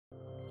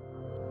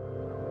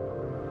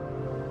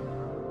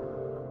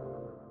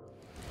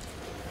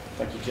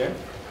Thank you,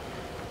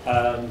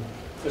 Joe.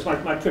 It's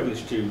my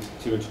privilege to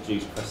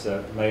introduce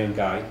Professor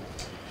Ngai,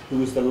 who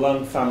was the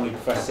Lung Family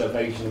Professor of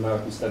Asian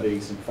American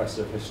Studies and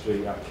Professor of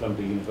History at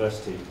Columbia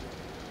University,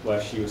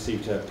 where she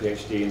received her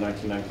PhD in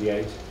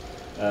 1998.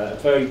 A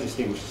very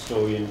distinguished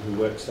historian who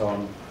works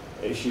on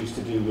issues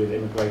to do with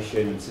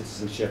immigration and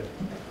citizenship.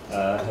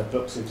 Her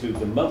books include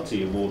the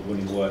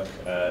multi-award-winning work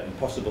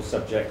Impossible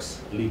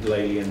Subjects, Legal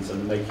Aliens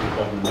and the Making of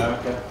Modern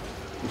America,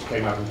 which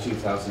came out in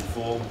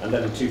 2004, and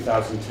then in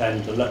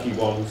 2010, The Lucky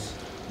Ones,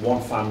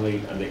 One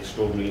Family and the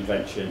Extraordinary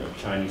Invention of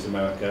Chinese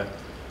America.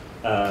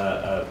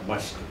 My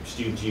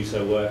students use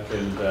her work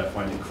and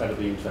find it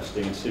incredibly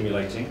interesting and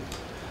stimulating.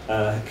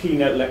 Her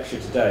keynote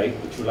lecture today,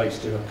 which relates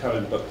to her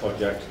current book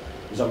project,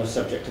 is on the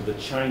subject of the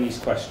Chinese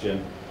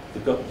question, the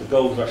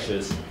gold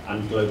rushes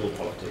and global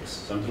politics.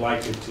 So I'm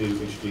delighted to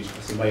introduce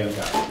Professor Ngai.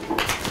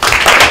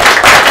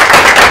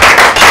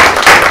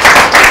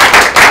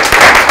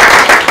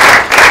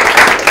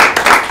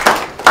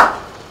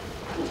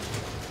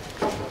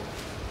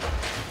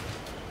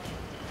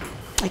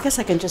 I guess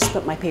I can just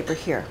put my paper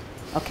here.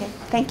 Okay,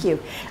 thank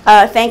you.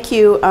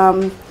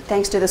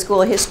 Thanks to the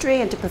School of History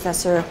and to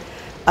Professor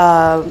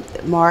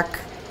Mark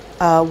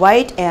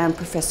White and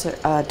Professor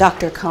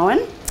Dr.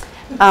 Cohen.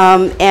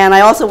 And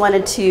I also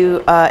wanted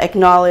to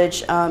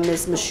acknowledge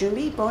Ms.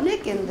 Mashumi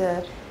Bonik in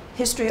the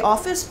History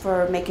Office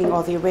for making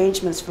all the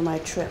arrangements for my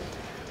trip.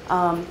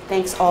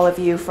 Thanks all of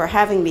you for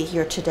having me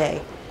here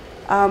today.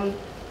 I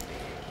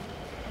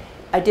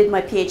did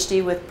my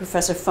PhD with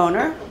Professor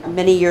Foner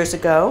many years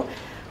ago.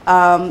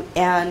 So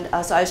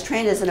I was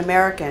trained as an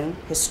American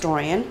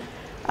historian,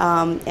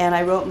 and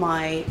I wrote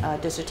my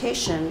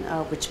dissertation,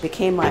 which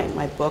became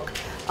my book,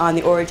 on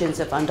the origins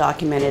of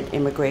undocumented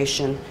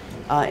immigration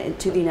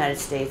into the United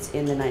States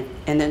in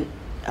the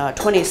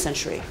 20th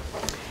century.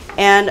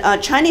 And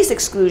Chinese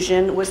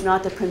exclusion was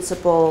not the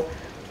principal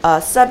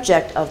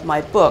subject of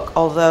my book,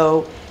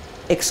 although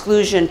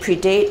exclusion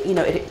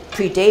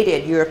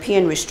predated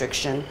European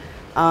restriction.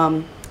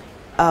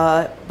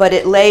 But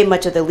it lay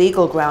much of the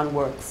legal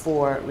groundwork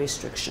for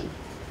restriction.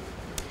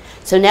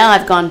 So now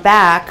I've gone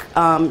back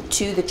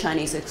to the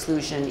Chinese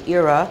exclusion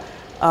era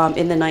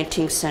in the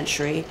 19th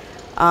century,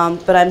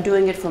 but I'm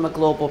doing it from a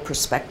global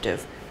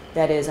perspective.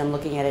 That is, I'm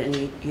looking at it in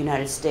the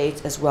United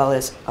States as well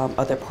as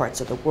other parts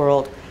of the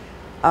world.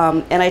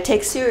 And I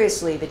take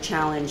seriously the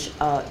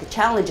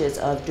challenges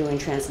of doing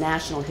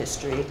transnational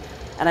history.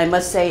 And I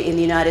must say, in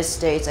the United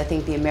States, I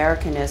think the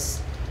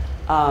Americanists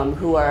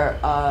who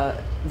are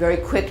very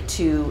quick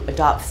to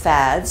adopt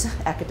fads,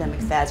 academic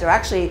fads, are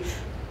actually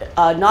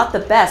not the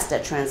best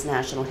at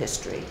transnational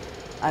history.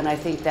 And I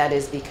think that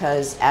is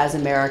because as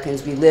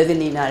Americans, we live in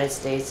the United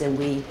States and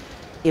we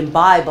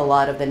imbibe a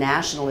lot of the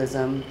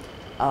nationalism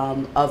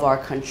of our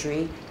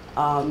country.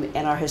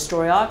 And our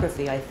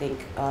historiography, I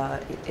think,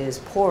 is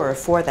poorer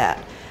for that.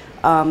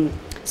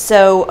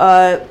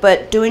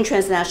 But doing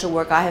transnational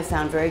work I have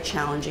found very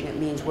challenging. It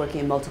means working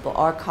in multiple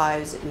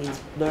archives. It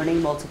means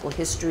learning multiple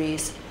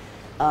histories,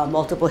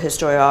 multiple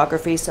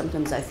historiographies.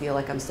 Sometimes I feel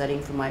like I'm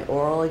studying for my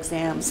oral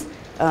exams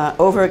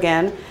over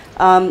again.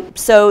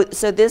 So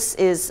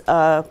this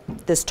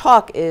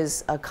talk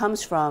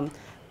comes from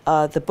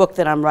the book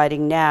that I'm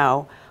writing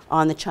now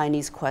on the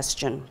Chinese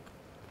question.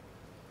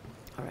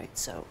 All right,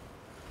 so.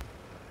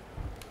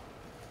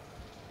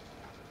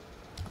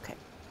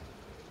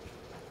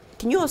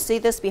 Can you all see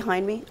this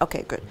behind me?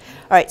 Okay, good.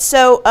 All right,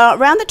 so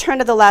around the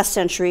turn of the last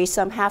century,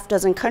 some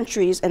half-dozen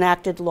countries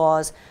enacted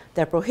laws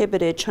that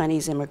prohibited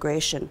Chinese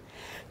immigration.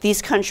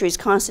 These countries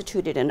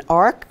constituted an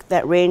arc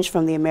that ranged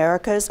from the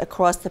Americas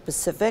across the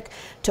Pacific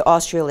to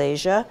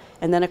Australasia,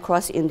 and then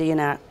across the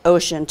Indian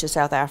Ocean to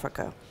South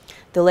Africa.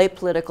 The late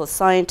political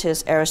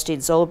scientist Aristide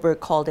Zolberg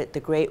called it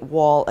the Great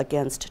Wall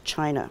against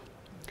China.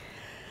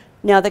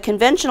 Now, the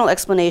conventional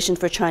explanation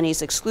for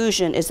Chinese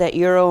exclusion is that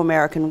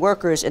Euro-American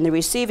workers in the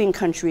receiving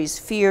countries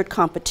feared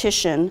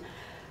competition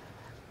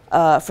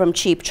from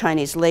cheap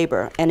Chinese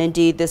labor, and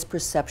indeed this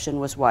perception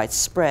was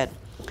widespread.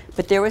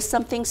 But there was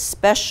something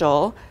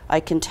special, I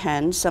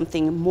contend,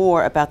 something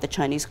more about the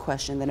Chinese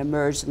question that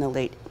emerged in the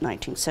late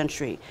 19th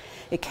century.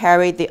 It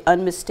carried the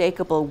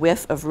unmistakable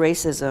whiff of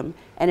racism,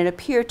 and it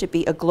appeared to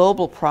be a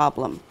global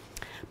problem.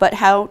 But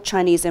how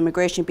Chinese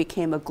immigration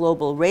became a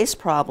global race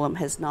problem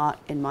has not,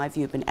 in my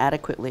view, been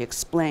adequately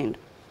explained.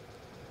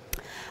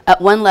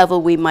 At one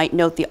level, we might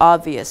note the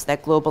obvious,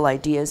 that global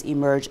ideas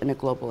emerge in a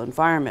global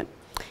environment.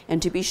 And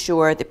to be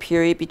sure, the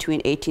period between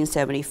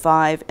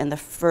 1875 and the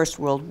First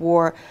World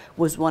War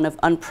was one of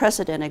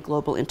unprecedented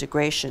global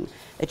integration,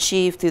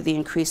 achieved through the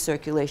increased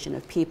circulation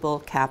of people,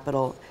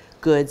 capital,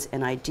 goods,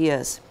 and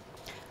ideas.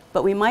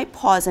 But we might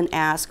pause and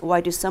ask,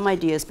 why do some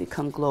ideas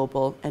become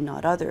global and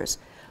not others?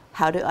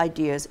 How do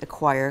ideas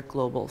acquire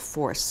global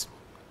force?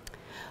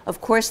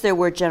 Of course, there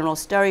were general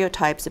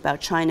stereotypes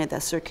about China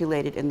that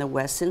circulated in the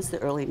West since the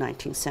early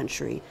 19th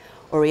century.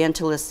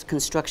 Orientalist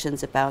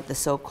constructions about the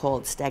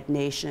so-called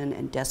stagnation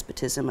and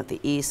despotism of the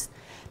East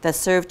that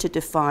served to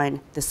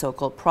define the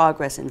so-called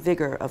progress and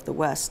vigor of the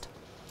West.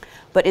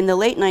 But in the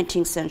late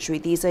 19th century,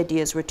 these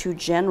ideas were too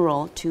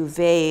general, too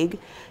vague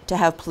to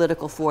have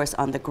political force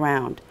on the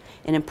ground.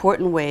 In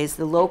important ways,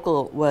 the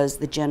local was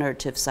the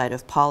generative side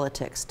of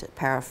politics, to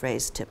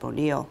paraphrase Tip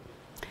O'Neill.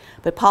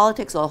 But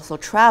politics also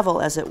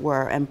travel, as it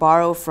were, and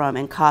borrow from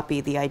and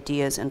copy the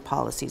ideas and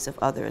policies of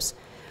others.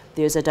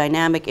 There's a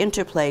dynamic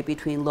interplay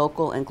between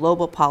local and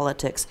global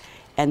politics,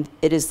 and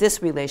it is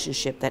this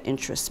relationship that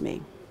interests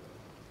me.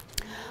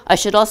 I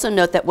should also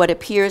note that what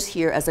appears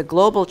here as a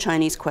global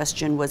Chinese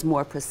question was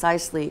more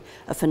precisely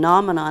a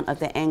phenomenon of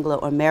the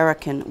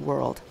Anglo-American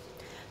world.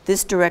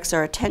 This directs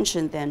our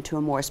attention then to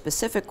a more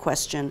specific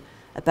question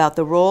about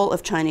the role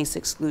of Chinese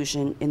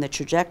exclusion in the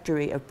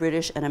trajectory of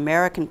British and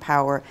American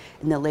power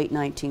in the late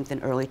 19th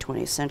and early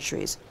 20th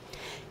centuries.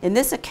 In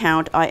this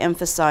account, I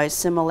emphasize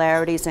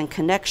similarities and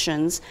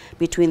connections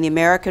between the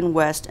American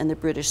West and the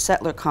British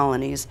settler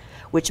colonies,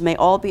 which may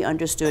all be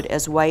understood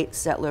as white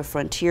settler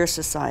frontier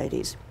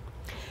societies.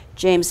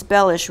 James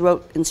Bellish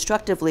wrote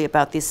instructively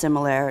about these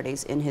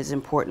similarities in his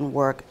important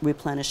work,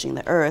 Replenishing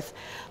the Earth,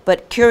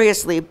 but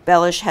curiously,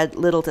 Bellish had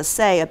little to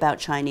say about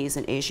Chinese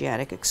and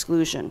Asiatic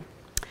exclusion.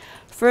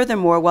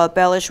 Furthermore, while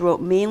Bellish wrote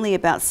mainly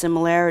about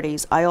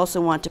similarities, I also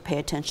want to pay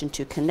attention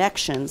to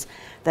connections,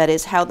 that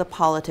is, how the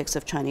politics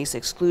of Chinese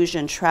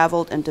exclusion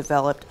traveled and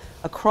developed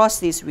across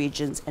these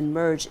regions and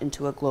merged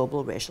into a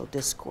global racial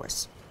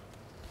discourse.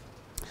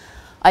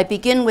 I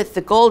begin with the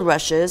gold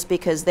rushes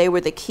because they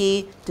were the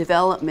key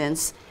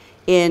developments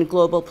in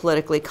global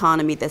political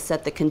economy that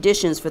set the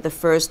conditions for the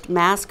first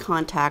mass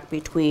contact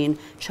between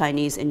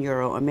Chinese and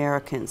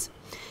Euro-Americans.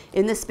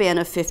 In the span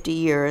of 50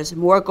 years,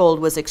 more gold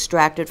was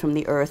extracted from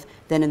the earth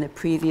than in the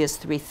previous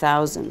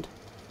 3,000.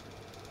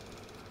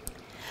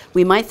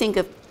 We might think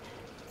of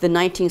the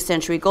 19th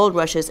century gold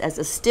rushes as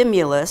a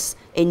stimulus,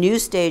 a new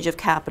stage of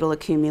capital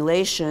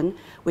accumulation,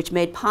 which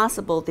made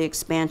possible the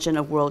expansion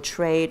of world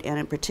trade and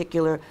in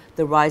particular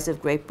the rise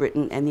of Great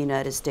Britain and the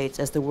United States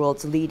as the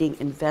world's leading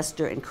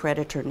investor and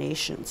creditor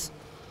nations.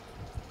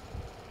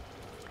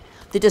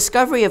 The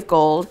discovery of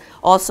gold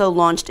also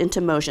launched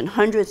into motion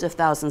hundreds of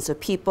thousands of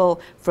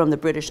people from the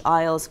British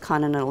Isles,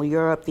 continental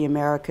Europe, the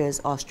Americas,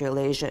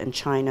 Australasia, and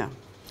China.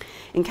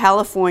 In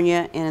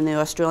California and in the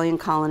Australian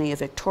colony of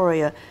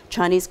Victoria,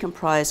 Chinese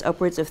comprised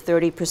upwards of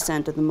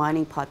 30% of the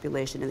mining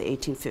population in the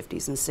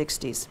 1850s and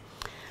 60s.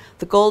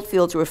 The gold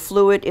fields were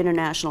fluid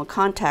international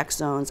contact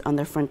zones on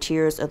the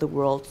frontiers of the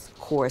world's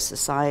core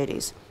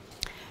societies.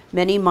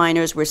 Many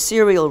miners were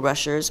serial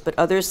rushers, but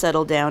others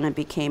settled down and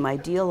became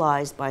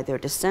idealized by their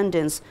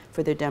descendants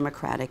for their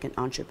democratic and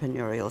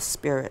entrepreneurial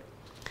spirit.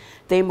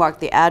 They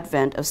marked the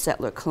advent of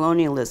settler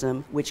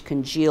colonialism, which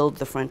congealed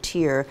the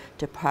frontier,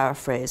 to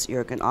paraphrase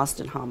Jürgen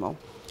Ostenhammel.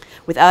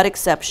 Without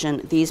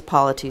exception, these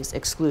polities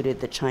excluded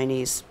the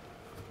Chinese.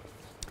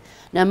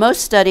 Now,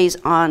 most studies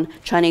on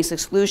Chinese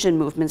exclusion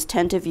movements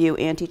tend to view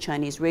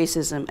anti-Chinese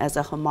racism as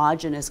a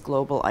homogeneous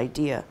global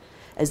idea,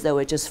 as though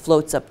it just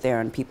floats up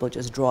there and people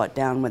just draw it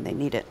down when they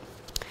need it.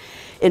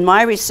 In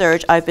my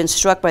research, I've been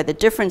struck by the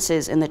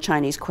differences in the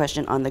Chinese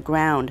question on the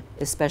ground,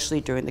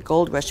 especially during the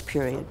gold rush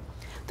period.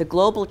 The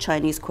global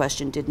Chinese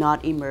question did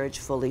not emerge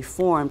fully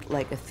formed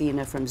like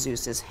Athena from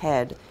Zeus's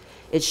head.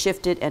 It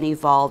shifted and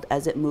evolved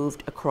as it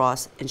moved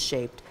across and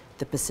shaped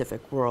the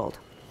Pacific world.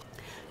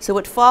 So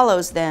what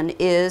follows then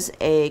is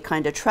a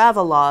kind of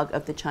travelogue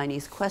of the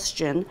Chinese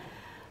question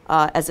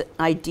as an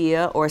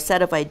idea or a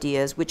set of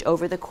ideas which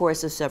over the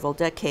course of several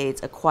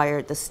decades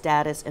acquired the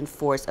status and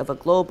force of a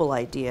global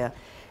idea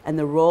and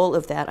the role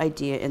of that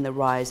idea in the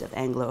rise of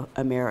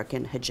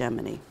Anglo-American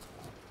hegemony.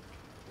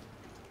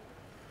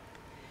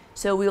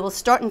 So we will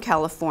start in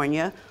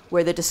California,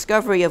 where the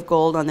discovery of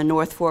gold on the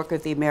North Fork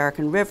of the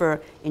American River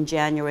in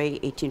January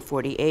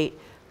 1848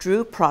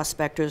 drew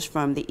prospectors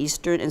from the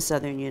eastern and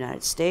southern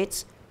United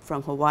States,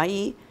 from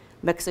Hawaii,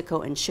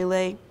 Mexico and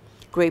Chile,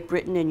 Great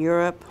Britain and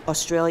Europe,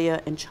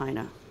 Australia and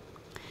China.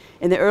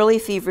 In the early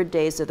fevered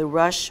days of the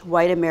rush,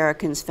 white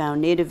Americans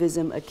found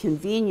nativism a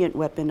convenient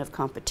weapon of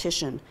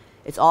competition.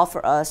 It's all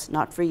for us,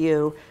 not for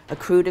you, a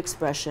crude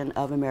expression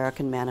of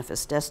American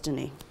manifest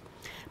destiny.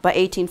 By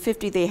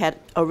 1850, they had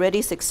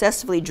already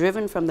successfully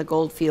driven from the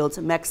gold fields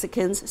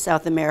Mexicans,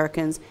 South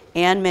Americans,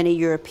 and many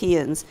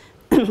Europeans,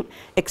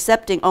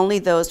 excepting only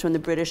those from the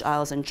British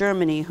Isles and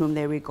Germany, whom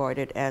they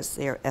regarded as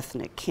their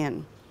ethnic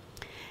kin.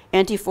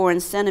 Anti-foreign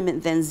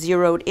sentiment then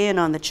zeroed in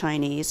on the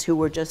Chinese, who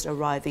were just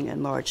arriving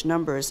in large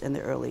numbers in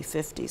the early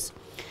 50s.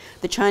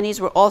 The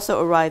Chinese were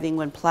also arriving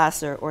when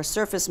placer or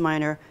surface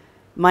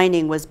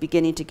mining was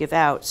beginning to give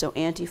out, so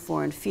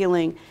anti-foreign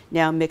feeling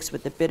now mixed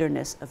with the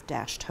bitterness of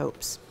dashed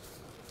hopes.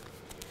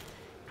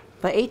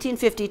 By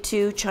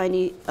 1852,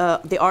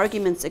 the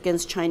arguments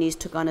against Chinese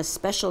took on a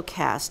special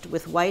cast,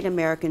 with white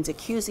Americans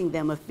accusing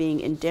them of being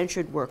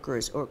indentured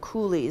workers or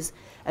coolies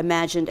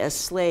imagined as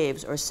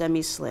slaves or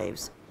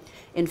semi-slaves.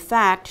 In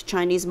fact,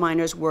 Chinese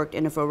miners worked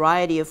in a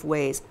variety of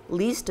ways,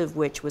 least of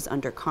which was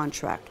under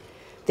contract.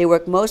 They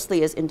worked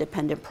mostly as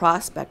independent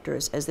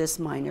prospectors, as this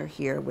miner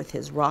here with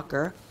his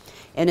rocker,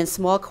 and in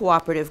small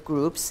cooperative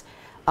groups,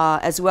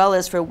 as well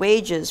as for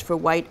wages for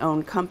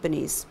white-owned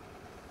companies.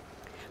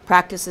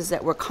 practices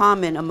that were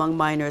common among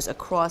miners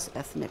across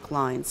ethnic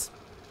lines.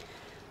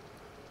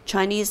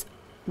 Chinese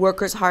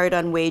workers hired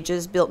on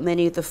wages built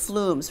many of the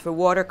flumes for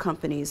water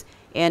companies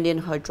and in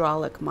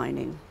hydraulic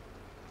mining.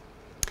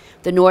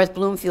 The North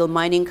Bloomfield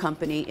Mining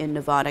Company in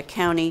Nevada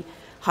County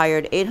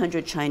hired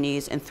 800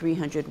 Chinese and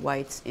 300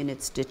 whites in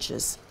its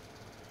ditches.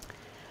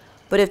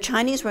 But if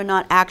Chinese were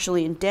not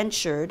actually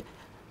indentured,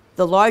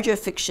 the larger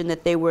fiction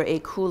that they were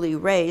a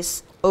coolie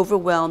race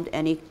overwhelmed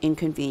any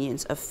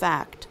inconvenience of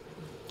fact.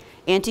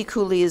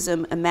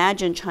 Anti-coolieism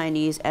imagined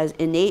Chinese as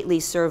innately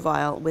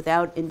servile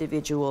without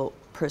individual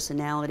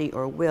personality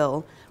or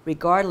will,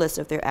 regardless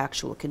of their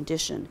actual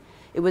condition.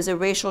 It was a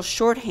racial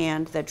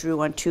shorthand that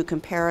drew on two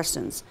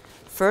comparisons.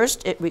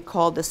 First, it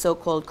recalled the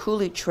so-called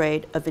coolie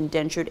trade of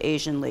indentured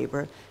Asian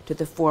labor to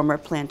the former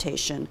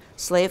plantation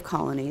slave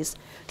colonies.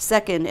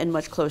 Second, and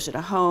much closer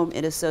to home,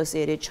 it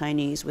associated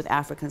Chinese with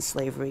African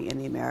slavery in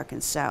the American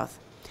South.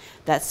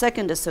 That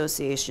second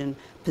association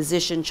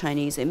positioned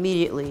Chinese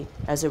immediately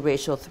as a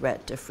racial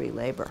threat to free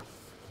labor.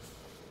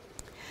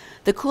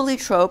 The coolie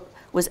trope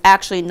was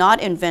actually not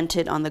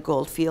invented on the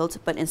goldfields,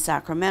 but in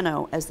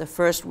Sacramento as the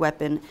first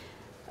weapon,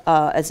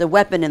 as a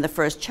weapon in the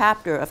first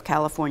chapter of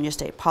California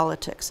state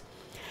politics.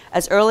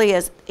 As early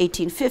as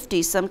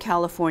 1850, some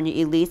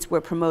California elites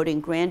were promoting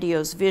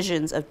grandiose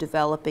visions of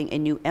developing a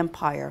new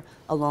empire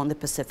along the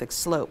Pacific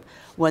slope,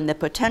 one that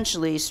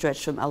potentially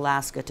stretched from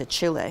Alaska to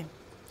Chile.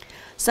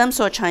 Some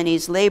saw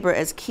Chinese labor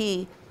as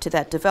key to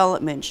that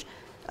development,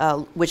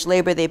 which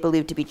labor they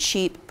believed to be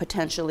cheap,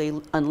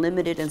 potentially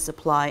unlimited in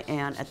supply,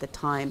 and at the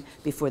time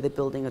before the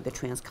building of the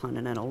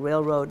Transcontinental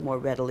Railroad, more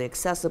readily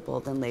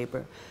accessible than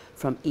labor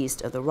from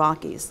east of the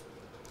Rockies.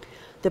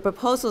 The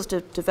proposals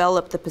to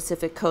develop the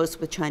Pacific Coast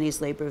with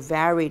Chinese labor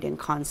varied in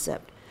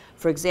concept.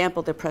 For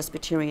example, the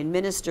Presbyterian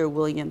minister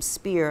William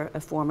Spear, a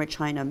former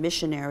China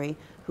missionary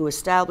who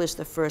established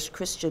the first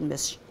Christian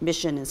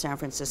mission in San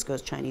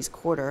Francisco's Chinese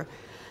Quarter,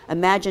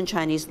 imagined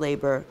Chinese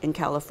labor in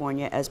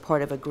California as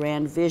part of a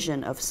grand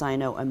vision of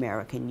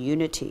Sino-American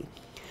unity.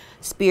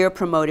 Spear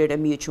promoted a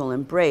mutual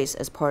embrace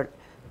as part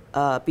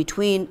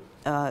between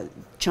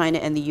China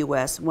and the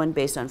U.S., one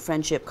based on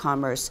friendship,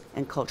 commerce,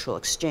 and cultural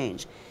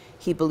exchange.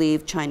 He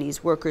believed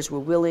Chinese workers were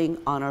willing,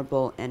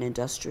 honorable, and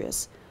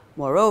industrious.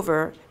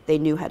 Moreover, they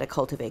knew how to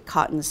cultivate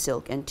cotton,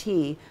 silk, and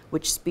tea,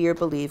 which Spear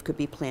believed could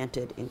be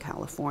planted in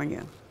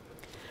California.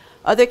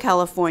 Other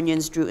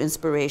Californians drew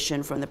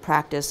inspiration from the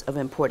practice of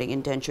importing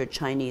indentured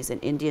Chinese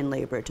and Indian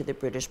labor to the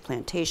British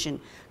plantation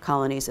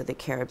colonies of the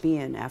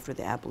Caribbean after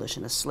the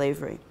abolition of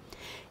slavery.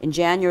 In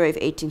January of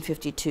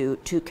 1852,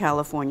 two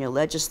California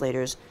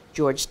legislators,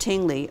 George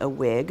Tingley, a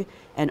Whig,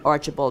 and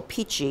Archibald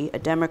Peachy, a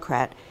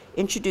Democrat,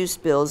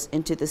 introduced bills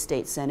into the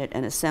state Senate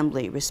and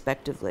Assembly,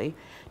 respectively,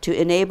 to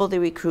enable the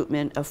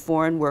recruitment of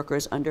foreign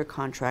workers under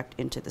contract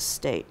into the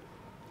state.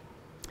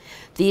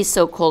 These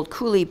so-called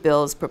coolie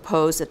bills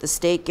proposed that the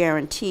state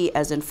guarantee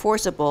as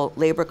enforceable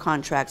labor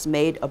contracts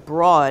made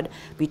abroad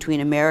between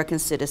American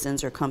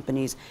citizens or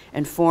companies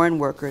and foreign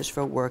workers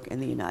for work in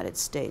the United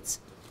States.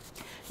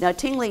 Now,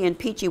 Tingley and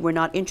Peachy were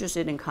not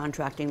interested in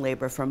contracting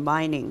labor for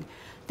mining.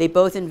 They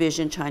both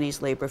envisioned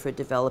Chinese labor for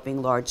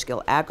developing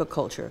large-scale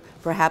agriculture,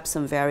 perhaps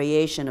some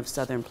variation of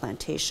southern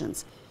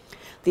plantations.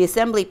 The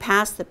Assembly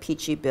passed the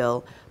Peachy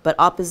bill, but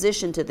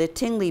opposition to the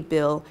Tingley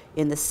bill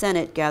in the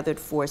Senate gathered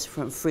force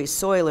from free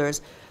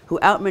soilers who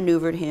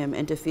outmaneuvered him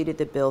and defeated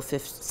the bill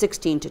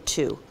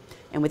 16-2.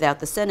 And without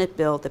the Senate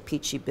bill, the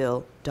Peachy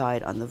bill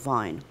died on the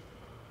vine.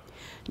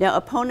 Now,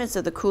 opponents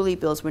of the coolie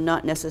bills were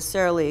not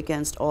necessarily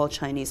against all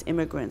Chinese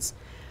immigrants.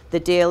 The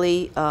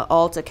daily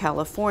Alta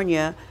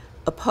California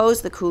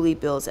opposed the coolie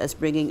bills as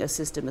bringing a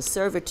system of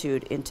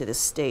servitude into the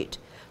state.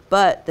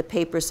 But the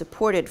paper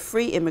supported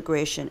free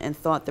immigration and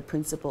thought the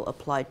principle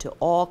applied to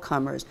all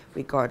comers,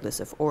 regardless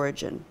of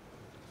origin.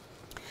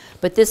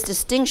 But this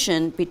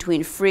distinction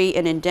between free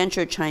and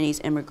indentured Chinese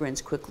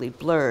immigrants quickly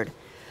blurred.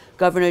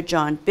 Governor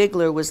John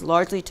Bigler was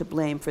largely to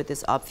blame for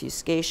this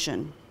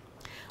obfuscation.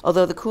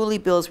 Although the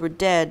coolie bills were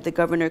dead, the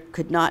governor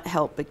could not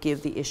help but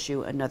give the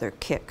issue another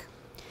kick.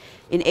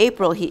 In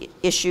April, he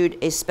issued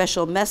a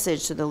special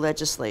message to the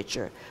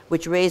legislature,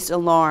 which raised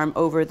alarm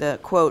over the,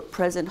 quote,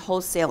 present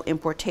wholesale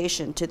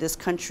importation to this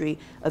country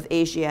of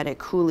Asiatic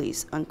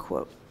coolies,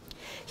 unquote.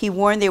 He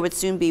warned there would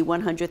soon be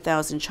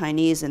 100,000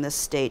 Chinese in the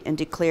state and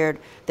declared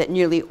that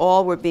nearly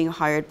all were being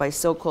hired by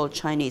so-called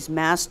Chinese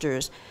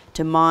masters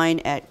to mine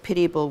at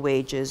pitiable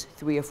wages,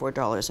 $3 or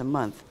 $4 a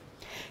month.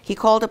 He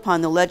called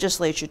upon the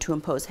legislature to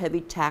impose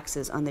heavy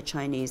taxes on the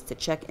Chinese to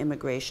check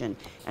immigration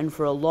and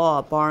for a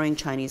law barring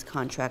Chinese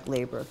contract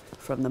labor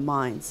from the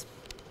mines.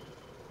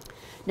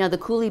 Now, the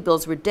coolie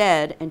bills were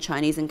dead, and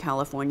Chinese in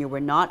California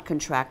were not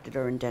contracted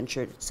or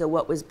indentured, so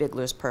what was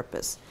Bigler's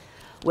purpose?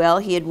 Well,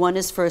 he had won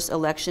his first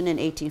election in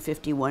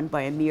 1851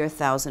 by a mere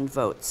 1,000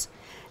 votes.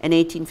 In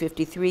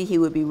 1853, he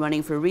would be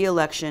running for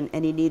re-election,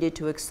 and he needed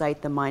to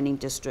excite the mining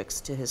districts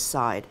to his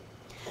side.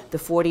 The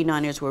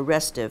 49ers were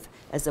restive,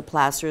 as the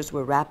plasters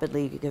were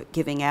rapidly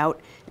giving out,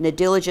 and a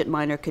diligent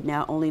miner could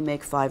now only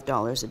make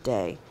 $5 a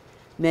day.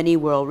 Many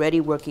were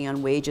already working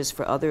on wages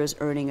for others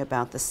earning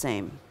about the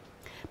same.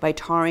 By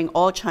tarring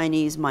all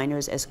Chinese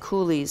miners as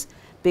coolies,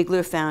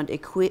 Bigler found a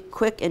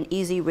quick and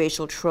easy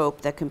racial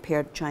trope that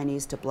compared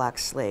Chinese to black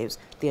slaves,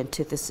 the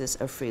antithesis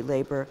of free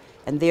labor,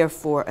 and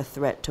therefore a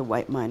threat to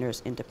white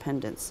miners'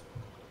 independence.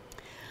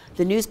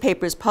 The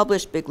newspapers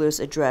published Bigler's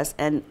address,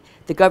 and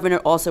the governor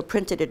also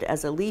printed it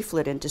as a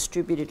leaflet and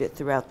distributed it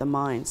throughout the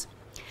mines.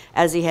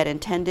 As he had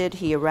intended,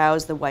 he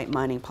aroused the white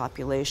mining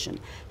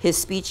population. His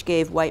speech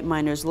gave white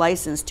miners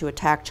license to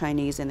attack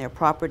Chinese and their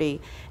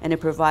property, and it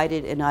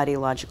provided an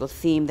ideological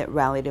theme that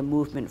rallied a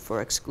movement for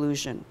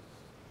exclusion.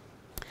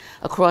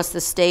 Across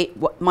the state,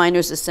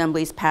 miners'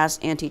 assemblies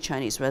passed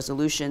anti-Chinese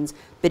resolutions,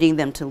 bidding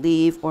them to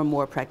leave, or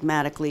more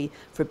pragmatically,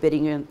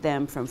 forbidding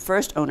them from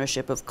first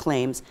ownership of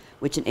claims,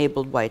 which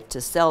enabled whites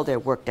to sell their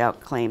worked-out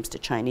claims to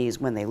Chinese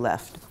when they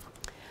left.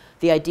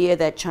 The idea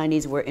that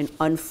Chinese were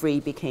unfree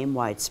became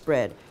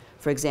widespread.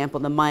 For example,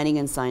 the mining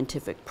and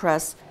scientific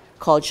press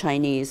called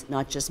Chinese,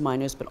 not just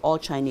miners, but all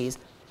Chinese,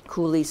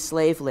 coolie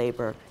slave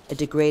labor, a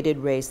degraded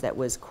race that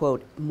was,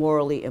 quote,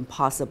 morally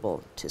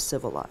impossible to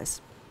civilize.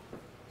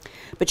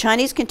 But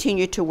Chinese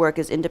continued to work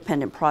as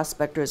independent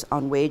prospectors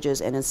on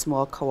wages and in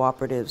small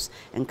cooperatives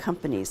and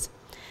companies.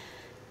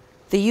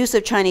 The use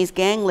of Chinese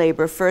gang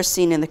labor, first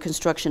seen in the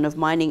construction of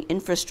mining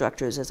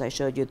infrastructures, as I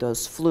showed you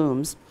those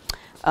flumes,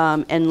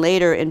 and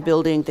later in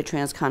building the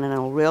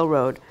Transcontinental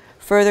Railroad,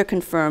 further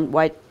confirmed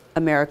white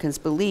Americans'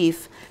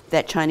 belief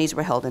that Chinese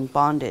were held in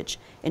bondage.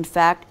 In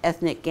fact,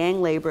 ethnic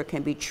gang labor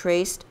can be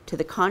traced to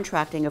the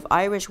contracting of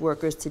Irish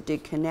workers to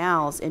dig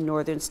canals in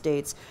northern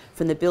states,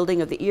 from the building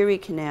of the Erie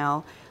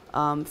Canal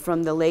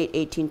from the late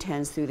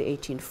 1810s through the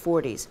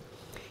 1840s.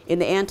 In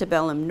the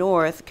antebellum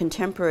North,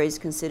 contemporaries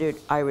considered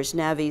Irish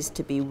navvies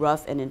to be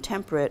rough and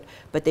intemperate,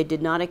 but they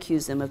did not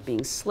accuse them of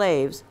being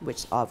slaves,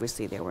 which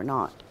obviously they were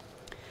not.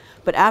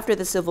 But after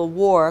the Civil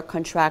War,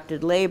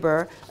 contracted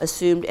labor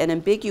assumed an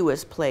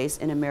ambiguous place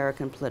in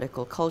American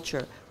political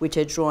culture, which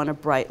had drawn a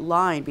bright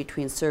line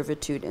between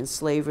servitude and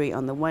slavery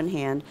on the one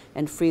hand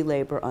and free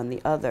labor on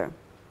the other.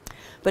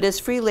 But as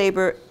free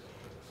labor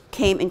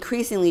came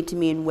increasingly to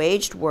mean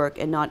waged work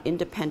and not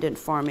independent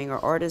farming or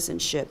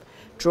artisanship,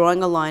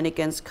 drawing a line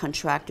against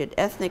contracted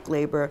ethnic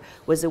labor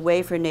was a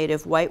way for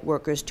native white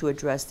workers to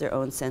address their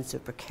own sense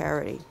of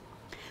precarity.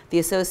 The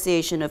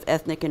association of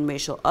ethnic and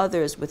racial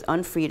others with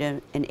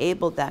unfreedom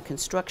enabled that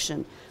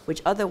construction,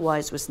 which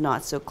otherwise was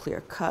not so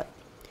clear-cut.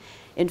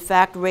 In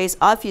fact, race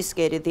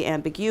obfuscated the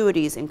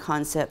ambiguities in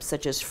concepts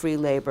such as free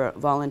labor,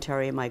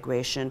 voluntary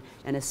migration,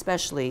 and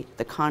especially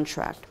the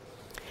contract.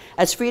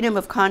 As freedom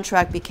of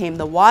contract became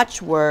the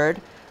watchword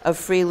of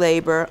free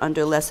labor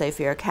under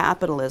laissez-faire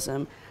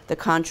capitalism, the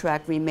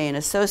contract remained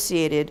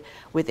associated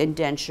with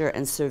indenture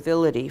and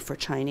servility for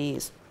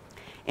Chinese.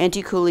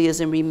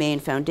 Anti-coolieism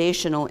remained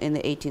foundational in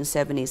the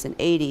 1870s and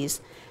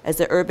 80s as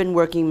the urban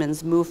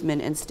workingmen's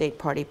movement and state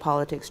party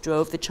politics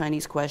drove the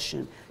Chinese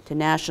question to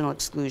national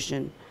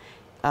exclusion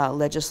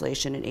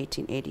legislation in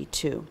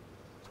 1882.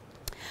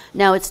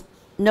 Now, it's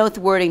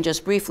noteworthy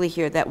just briefly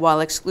here that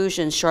while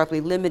exclusion sharply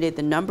limited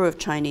the number of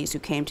Chinese who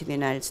came to the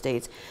United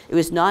States, it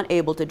was not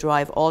able to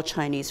drive all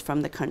Chinese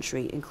from the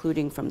country,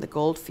 including from the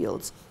gold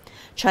fields.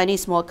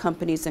 Chinese small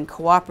companies and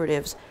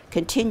cooperatives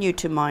continued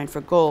to mine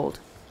for gold,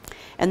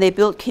 and they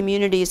built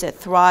communities that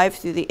thrived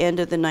through the end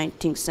of the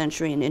 19th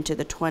century and into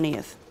the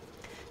 20th.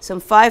 Some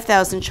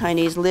 5,000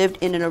 Chinese lived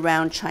in and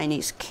around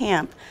Chinese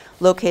Camp,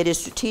 located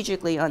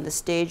strategically on the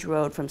stage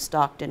road from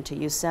Stockton to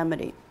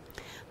Yosemite.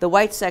 The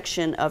white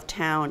section of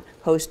town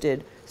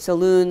hosted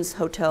saloons,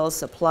 hotels,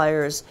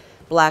 suppliers,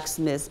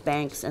 blacksmiths,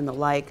 banks, and the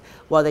like,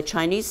 while the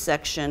Chinese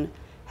section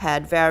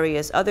had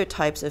various other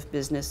types of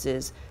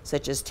businesses,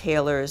 such as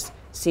tailors,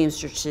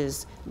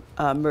 seamstresses,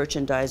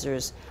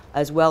 merchandisers,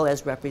 as well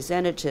as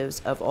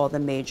representatives of all the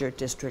major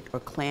district or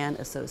clan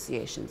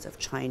associations of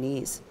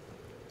Chinese.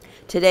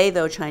 Today,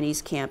 though,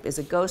 Chinese Camp is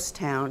a ghost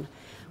town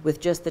with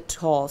just the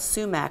tall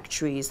sumac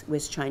trees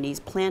which Chinese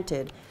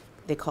planted,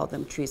 they call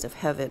them trees of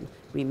heaven,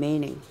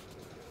 remaining.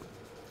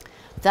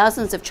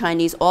 Thousands of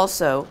Chinese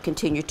also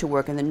continued to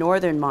work in the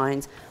northern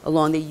mines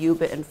along the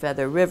Yuba and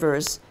Feather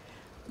rivers,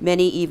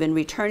 many even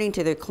returning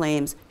to their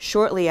claims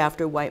shortly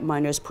after white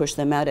miners pushed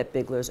them out at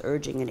Bigler's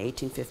urging in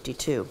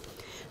 1852.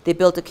 They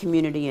built a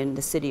community in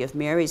the city of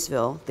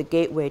Marysville, the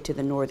gateway to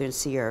the northern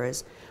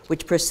Sierras,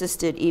 which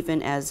persisted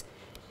even as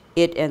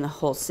it and the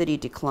whole city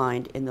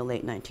declined in the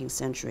late 19th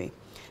century.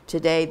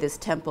 Today, this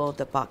temple,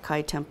 the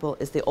Bakai Temple,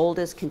 is the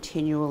oldest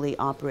continually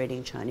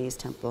operating Chinese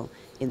temple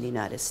in the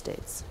United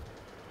States.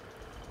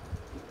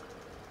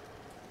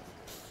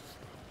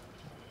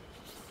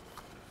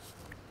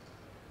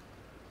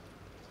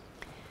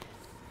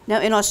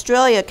 Now, in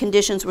Australia,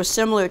 conditions were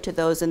similar to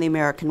those in the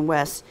American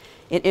West.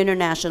 An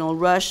international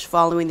rush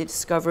following the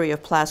discovery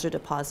of placer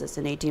deposits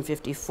in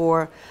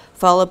 1854,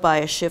 followed by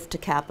a shift to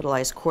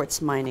capitalized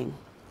quartz mining.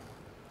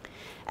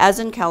 As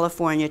in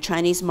California,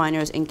 Chinese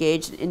miners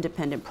engaged in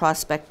independent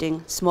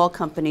prospecting, small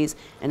companies,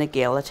 and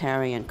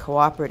egalitarian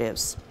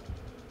cooperatives.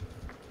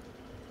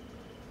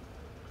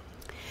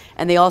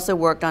 And they also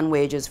worked on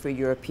wages for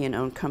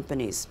European-owned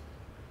companies.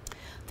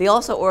 They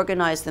also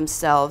organized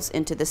themselves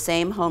into the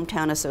same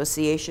hometown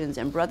associations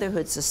and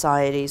brotherhood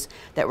societies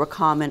that were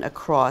common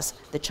across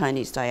the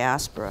Chinese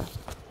diaspora.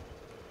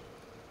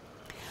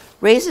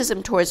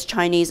 Racism towards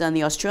Chinese on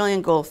the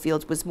Australian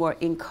goldfields was more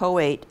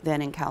inchoate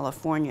than in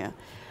California.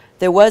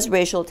 There was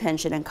racial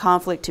tension and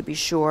conflict, to be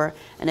sure,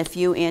 and a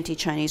few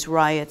anti-Chinese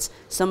riots,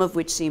 some of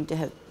which seem to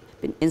have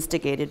been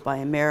instigated by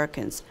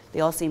Americans. They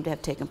all seem to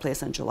have taken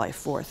place on July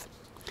 4th.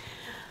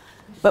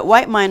 But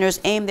white miners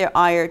aimed their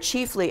ire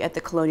chiefly at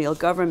the colonial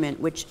government,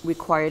 which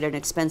required an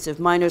expensive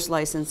miner's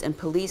license and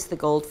policed the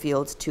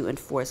goldfields to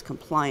enforce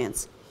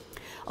compliance.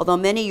 Although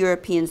many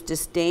Europeans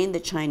disdained the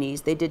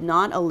Chinese, they did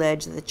not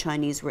allege that the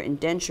Chinese were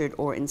indentured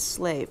or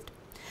enslaved.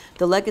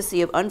 The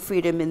legacy of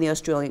unfreedom in the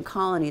Australian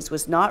colonies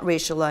was not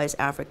racialized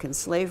African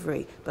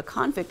slavery, but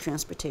convict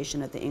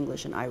transportation of the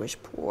English and Irish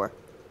poor.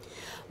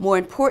 More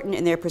important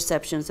in their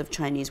perceptions of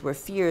Chinese were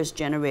fears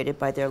generated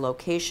by their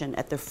location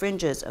at the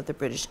fringes of the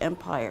British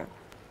Empire.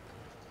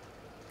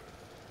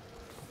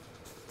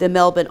 The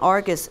Melbourne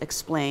Argus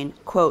explained,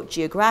 quote,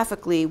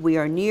 "Geographically, we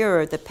are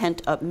nearer the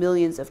pent-up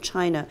millions of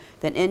China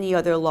than any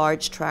other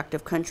large tract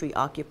of country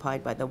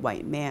occupied by the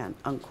white man,"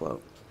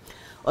 unquote.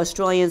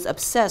 Australians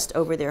obsessed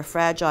over their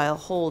fragile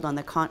hold on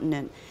the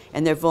continent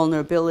and their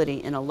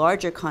vulnerability in a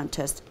larger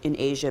contest in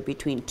Asia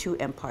between two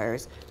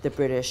empires, the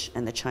British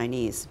and the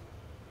Chinese.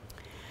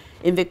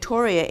 In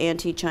Victoria,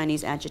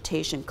 anti-Chinese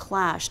agitation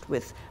clashed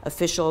with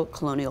official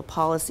colonial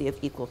policy of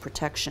equal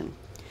protection.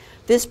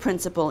 This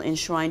principle,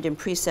 enshrined in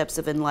precepts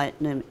of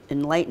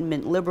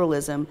Enlightenment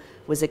liberalism,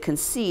 was a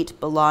conceit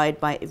belied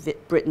by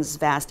Britain's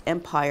vast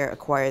empire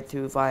acquired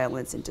through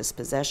violence and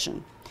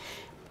dispossession.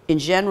 In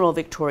general,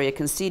 Victoria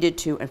conceded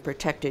to and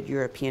protected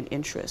European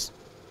interests.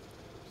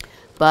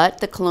 But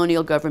the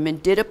colonial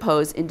government did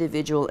oppose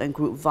individual and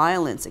group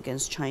violence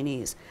against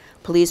Chinese.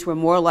 Police were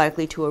more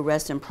likely to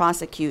arrest and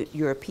prosecute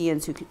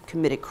Europeans who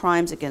committed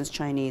crimes against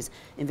Chinese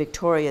in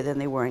Victoria than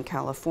they were in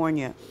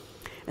California.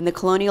 And the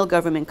colonial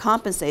government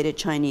compensated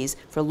Chinese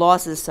for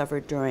losses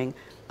suffered during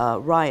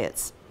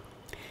riots.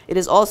 It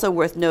is also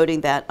worth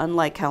noting that,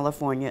 unlike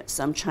California,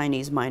 some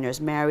Chinese miners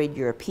married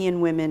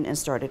European women and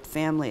started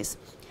families.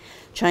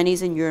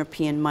 Chinese and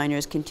European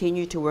miners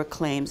continued to work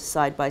claims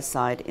side by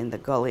side in the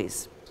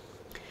gullies.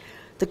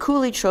 The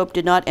coolie trope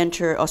did not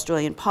enter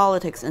Australian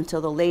politics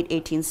until the late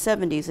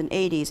 1870s and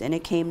 80s, and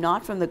it came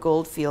not from the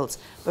goldfields,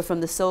 but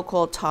from the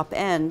so-called top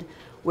end,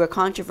 where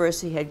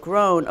controversy had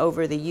grown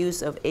over the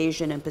use of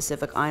Asian and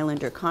Pacific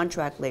Islander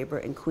contract labor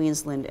in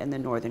Queensland and the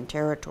Northern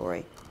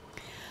Territory.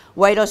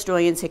 White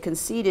Australians had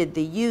conceded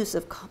the use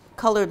of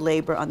colored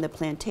labor on the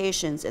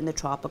plantations in the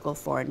tropical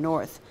far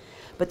north.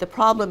 But the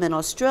problem in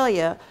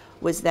Australia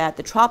was that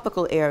the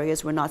tropical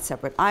areas were not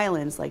separate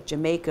islands like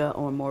Jamaica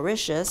or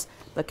Mauritius,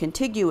 but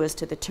contiguous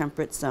to the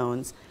temperate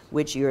zones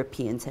which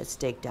Europeans had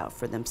staked out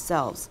for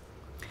themselves.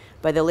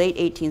 By the late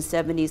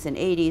 1870s and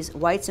 80s,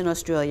 whites in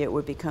Australia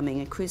were becoming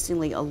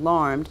increasingly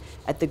alarmed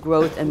at the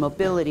growth and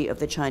mobility of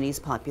the Chinese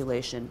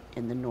population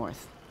in the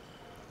north.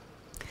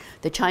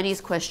 The Chinese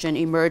question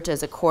emerged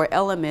as a core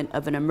element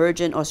of an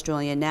emergent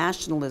Australian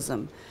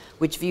nationalism,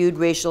 which viewed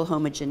racial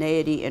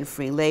homogeneity and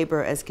free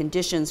labor as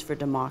conditions for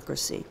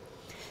democracy.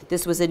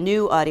 This was a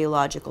new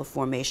ideological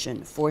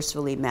formation,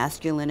 forcefully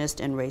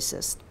masculinist and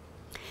racist.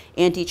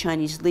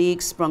 Anti-Chinese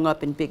leagues sprung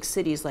up in big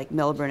cities like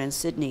Melbourne and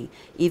Sydney,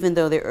 even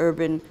though the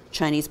urban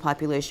Chinese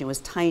population was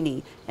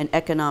tiny and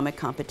economic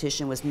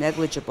competition was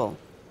negligible.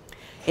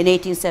 In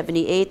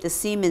 1878, the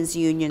Seamen's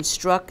Union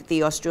struck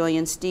the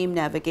Australian Steam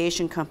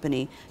Navigation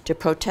Company to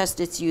protest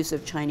its use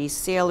of Chinese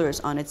sailors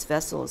on its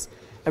vessels,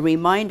 a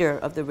reminder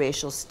of the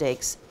racial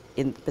stakes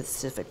in the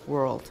Pacific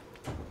world.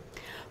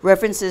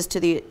 References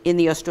in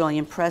the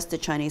Australian press to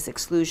Chinese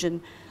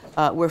exclusion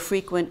were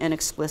frequent and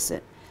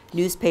explicit.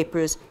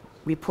 Newspapers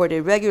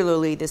reported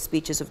regularly the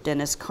speeches of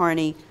Dennis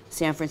Carney,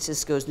 San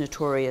Francisco's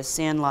notorious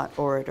Sandlot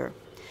orator,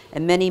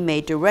 and many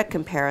made direct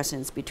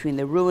comparisons between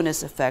the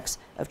ruinous effects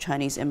of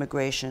Chinese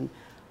immigration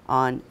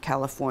on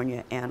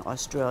California and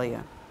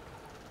Australia.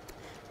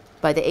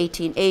 By the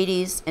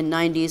 1880s and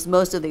 90s,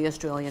 most of the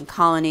Australian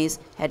colonies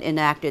had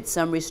enacted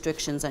some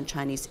restrictions on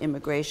Chinese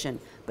immigration,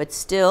 but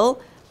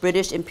still,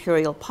 British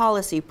imperial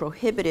policy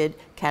prohibited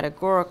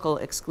categorical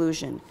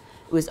exclusion.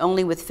 It was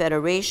only with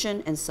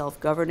federation and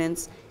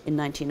self-governance in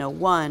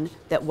 1901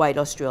 that white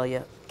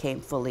Australia came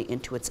fully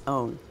into its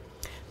own.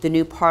 The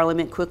new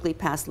parliament quickly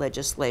passed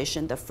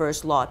legislation. The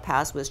first law it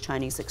passed was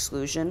Chinese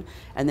exclusion,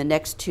 and the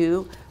next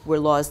two were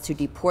laws to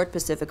deport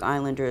Pacific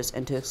Islanders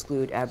and to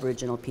exclude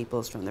Aboriginal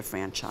peoples from the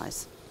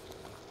franchise.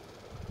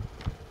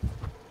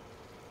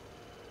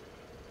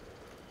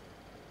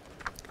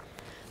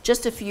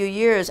 Just a few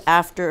years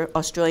after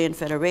Australian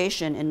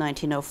Federation in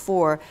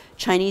 1904,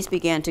 Chinese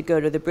began to go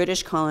to the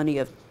British colony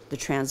of the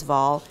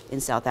Transvaal in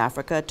South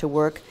Africa to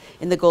work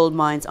in the gold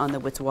mines on the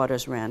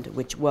Witwatersrand,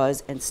 which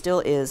was and still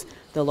is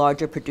the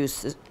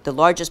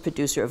largest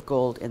producer of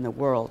gold in the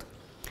world.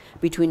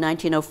 Between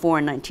 1904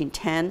 and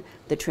 1910,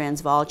 the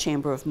Transvaal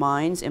Chamber of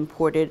Mines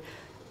imported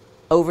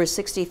over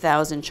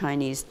 60,000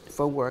 Chinese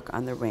for work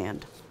on the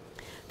Rand.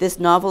 This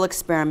novel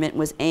experiment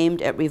was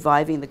aimed at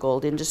reviving the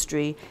gold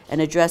industry and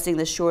addressing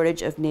the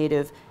shortage of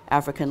native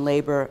African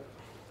labor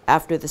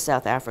after the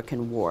South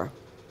African War.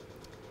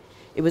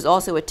 It was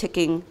also a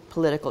ticking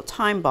political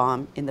time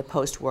bomb in the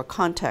post-war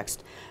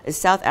context, as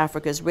South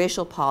Africa's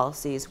racial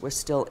policies were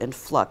still in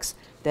flux.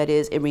 That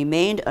is, it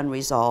remained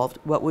unresolved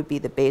what would be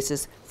the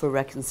basis for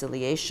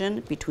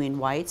reconciliation between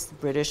whites,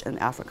 British, and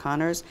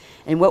Afrikaners,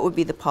 and what would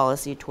be the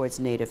policy towards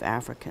native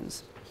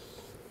Africans.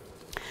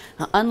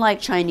 Now, unlike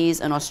Chinese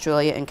in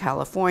Australia and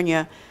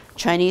California,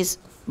 Chinese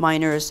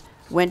miners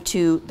went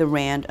to the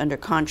Rand under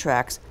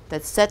contracts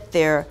that set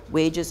their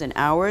wages and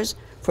hours,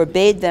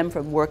 forbade them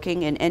from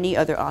working in any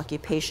other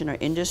occupation or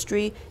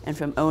industry and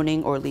from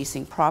owning or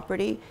leasing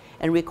property,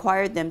 and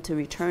required them to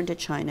return to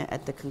China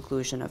at the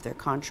conclusion of their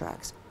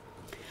contracts.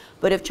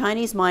 But if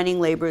Chinese mining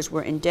laborers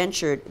were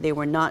indentured, they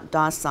were not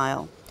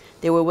docile.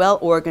 They were well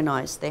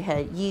organized. They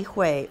had yi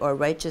hui, or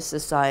righteous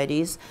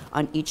societies,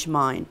 on each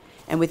mine.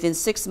 And within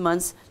 6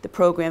 months, the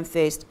program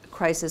faced a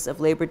crisis of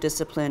labor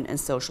discipline and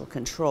social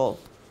control.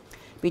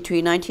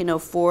 Between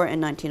 1904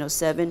 and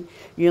 1907,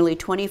 nearly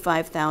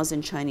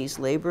 25,000 Chinese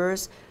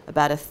laborers,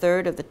 about a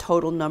third of the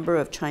total number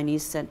of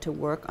Chinese sent to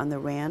work on the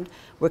Rand,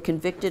 were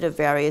convicted of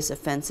various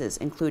offenses,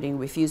 including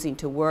refusing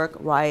to work,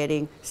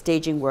 rioting,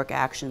 staging work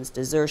actions,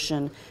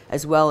 desertion,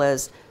 as well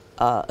as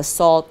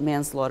assault,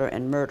 manslaughter,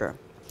 and murder.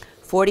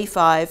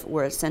 45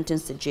 were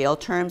sentenced to jail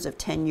terms of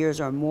 10 years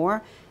or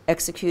more,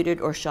 executed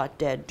or shot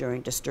dead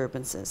during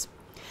disturbances.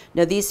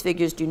 Now, these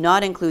figures do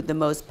not include the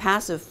most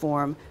passive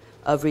form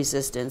of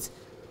resistance,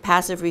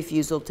 passive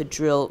refusal to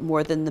drill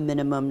more than the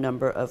minimum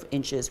number of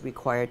inches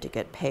required to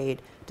get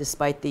paid,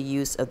 despite the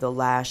use of the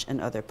lash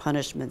and other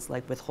punishments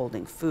like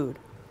withholding food.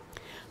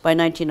 By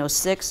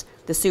 1906,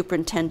 the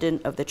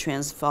superintendent of the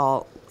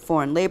Transvaal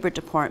Foreign Labor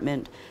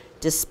Department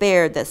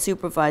despaired that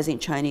supervising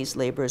Chinese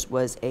laborers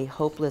was a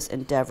hopeless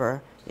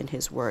endeavor, in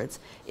his words,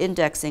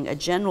 indexing a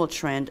general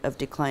trend of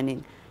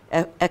declining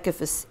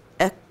efficacy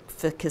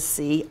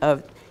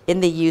in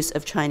the use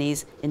of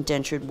Chinese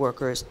indentured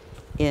workers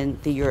in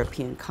the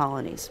European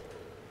colonies.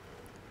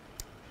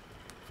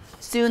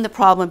 Soon the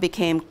problem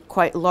became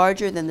quite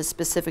larger than the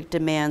specific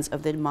demands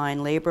of the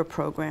mine labor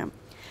program.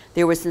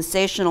 There were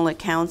sensational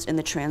accounts in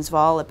the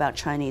Transvaal about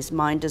Chinese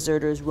mine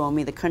deserters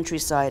roaming the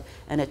countryside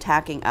and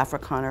attacking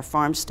Afrikaner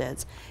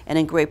farmsteads, and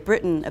in Great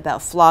Britain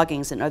about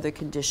floggings and other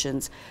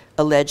conditions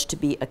alleged to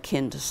be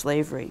akin to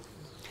slavery.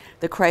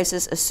 The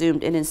crisis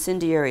assumed an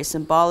incendiary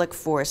symbolic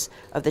force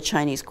of the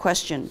Chinese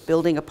question,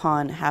 building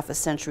upon half a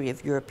century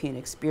of European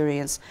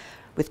experience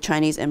with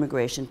Chinese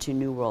immigration to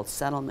New World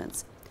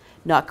settlements.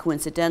 Not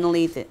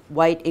coincidentally, the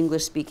white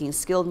English-speaking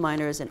skilled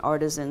miners and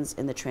artisans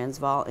in the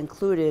Transvaal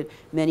included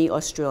many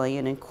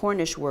Australian and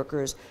Cornish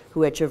workers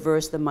who had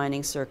traversed the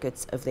mining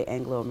circuits of the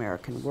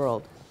Anglo-American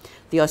world.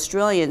 The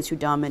Australians, who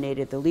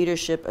dominated the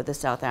leadership of the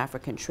South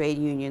African trade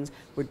unions,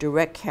 were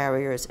direct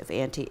carriers of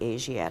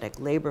anti-Asiatic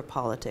labor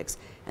politics,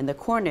 and the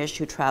Cornish,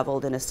 who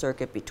traveled in a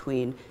circuit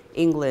between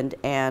England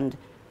and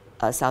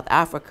South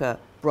Africa,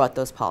 brought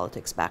those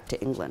politics back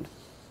to England.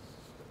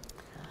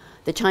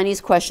 The Chinese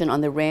question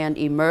on the Rand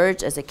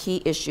emerged as a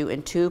key issue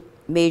in two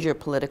major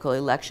political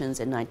elections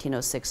in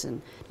 1906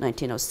 and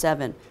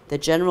 1907, the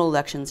general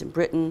elections in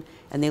Britain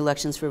and the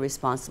elections for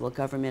responsible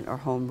government or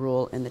home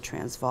rule in the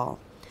Transvaal.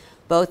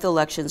 Both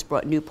elections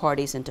brought new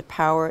parties into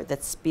power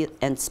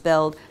and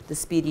spelled the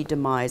speedy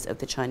demise of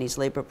the Chinese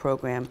labor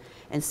program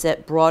and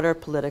set broader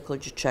political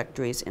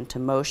trajectories into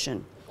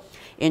motion.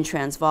 In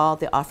Transvaal,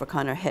 the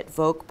Afrikaner Het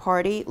Volk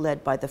Party,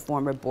 led by the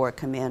former Boer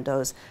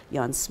commandos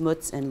Jan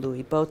Smuts and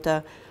Louis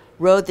Botha,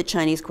 rode the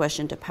Chinese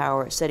question to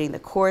power, setting the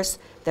course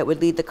that would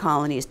lead the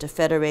colonies to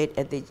federate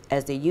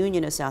as the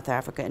Union of South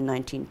Africa in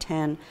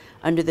 1910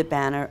 under the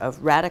banner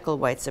of radical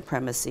white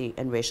supremacy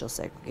and racial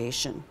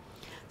segregation.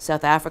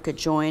 South Africa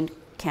joined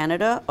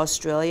Canada,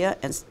 Australia,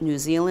 and New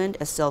Zealand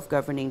as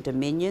self-governing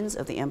dominions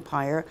of the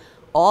empire,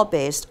 all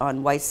based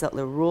on white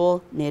settler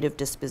rule, native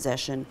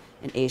dispossession,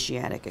 and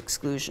Asiatic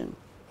exclusion.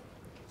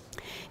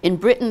 In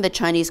Britain, the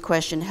Chinese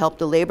question helped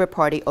the Labour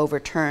Party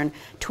overturn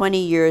 20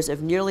 years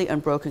of nearly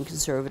unbroken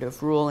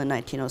conservative rule in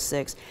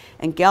 1906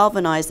 and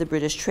galvanized the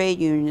British trade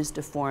unions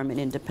to form an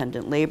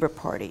independent Labour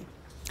Party.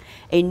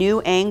 A new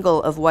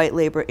angle of white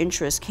labor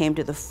interest came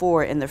to the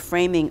fore in the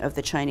framing of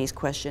the Chinese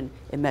question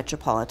in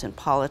metropolitan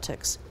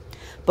politics.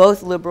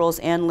 Both liberals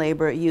and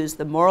Labour used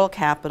the moral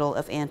capital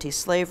of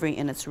anti-slavery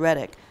in its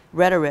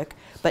rhetoric,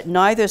 but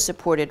neither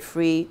supported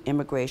free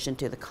immigration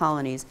to the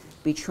colonies,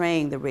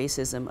 betraying the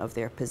racism of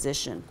their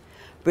position.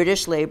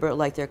 British Labour,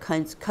 like their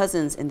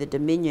cousins in the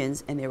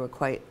Dominions, and they were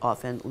quite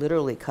often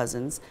literally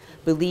cousins,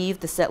 believed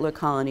the settler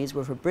colonies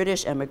were for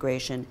British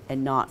immigration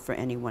and not for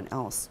anyone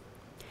else.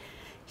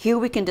 Here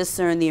we can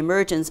discern the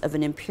emergence of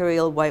an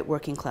imperial white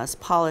working class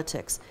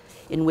politics,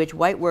 in which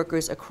white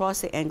workers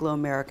across the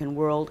Anglo-American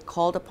world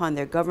called upon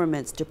their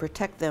governments to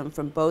protect them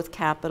from both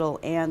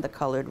capital and the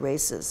colored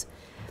races.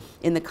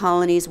 In the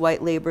colonies,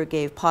 white labor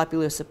gave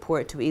popular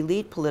support to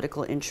elite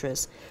political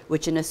interests,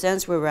 which in a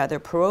sense were rather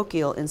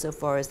parochial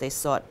insofar as they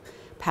sought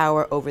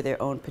power over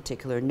their own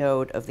particular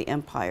node of the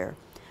empire.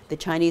 The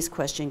Chinese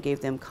question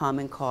gave them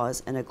common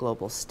cause and a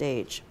global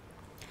stage.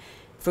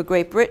 For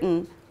Great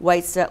Britain,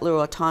 white settler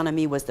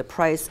autonomy was the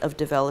price of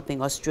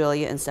developing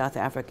Australia and South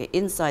Africa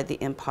inside the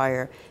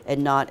empire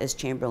and not, as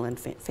Chamberlain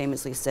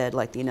famously said,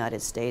 like the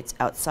United States,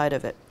 outside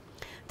of it.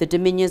 The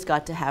Dominions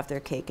got to have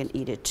their cake and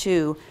eat it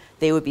too.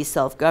 They would be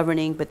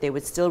self-governing, but they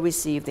would still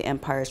receive the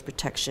empire's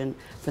protection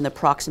from the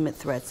proximate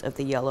threats of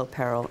the Yellow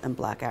Peril and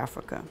Black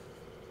Africa.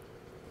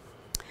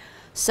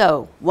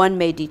 So, one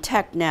may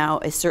detect now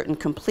a certain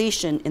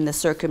completion in the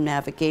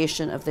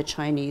circumnavigation of the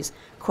Chinese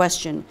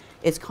question,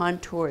 its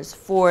contours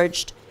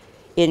forged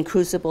in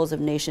crucibles of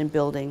nation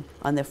building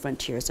on the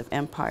frontiers of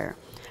empire.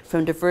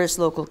 From diverse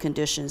local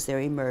conditions,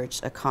 there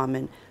emerged a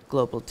common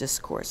global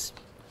discourse.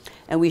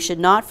 And we should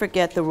not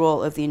forget the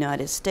role of the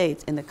United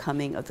States in the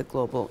coming of the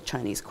global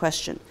Chinese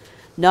question.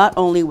 Not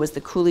only was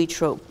the coolie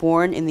trope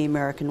born in the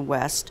American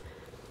West,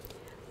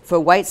 for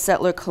white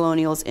settler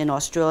colonials in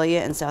Australia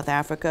and South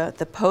Africa,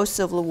 the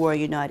post-Civil War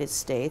United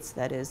States,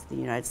 that is, the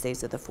United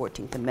States of the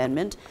 14th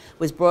Amendment,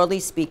 was broadly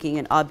speaking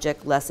an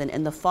object lesson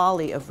in the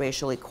folly of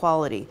racial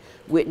equality,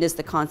 witness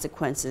the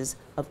consequences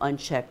of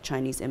unchecked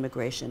Chinese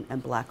immigration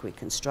and black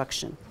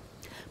reconstruction.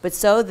 But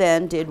so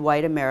then did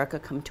white America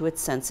come to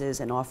its senses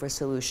and offer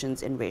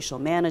solutions in racial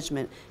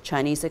management,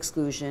 Chinese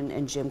exclusion,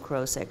 and Jim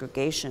Crow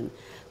segregation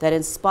that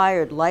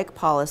inspired like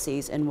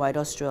policies in white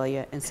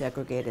Australia and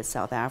segregated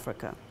South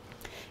Africa.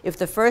 If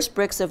the first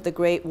bricks of the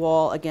Great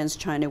Wall against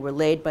China were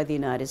laid by the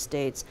United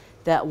States,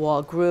 that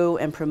wall grew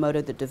and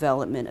promoted the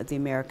development of the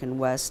American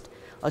West,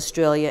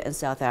 Australia, and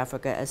South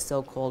Africa as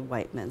so-called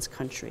white men's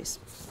countries.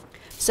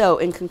 So,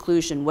 in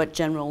conclusion, what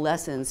general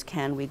lessons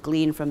can we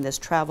glean from this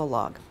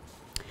travelogue?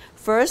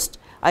 First,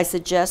 I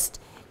suggest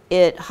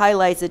it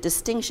highlights a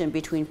distinction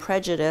between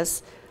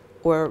prejudice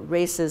or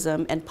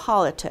racism and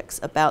politics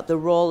about the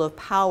role of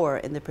power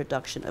in the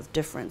production of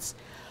difference.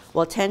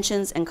 While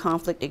tensions and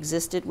conflict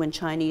existed when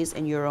Chinese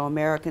and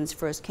Euro-Americans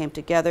first came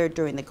together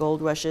during the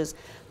gold rushes,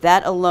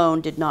 that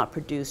alone did not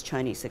produce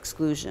Chinese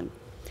exclusion.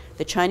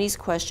 The Chinese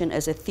question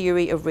as a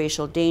theory of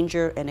racial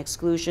danger and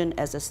exclusion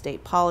as a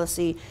state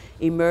policy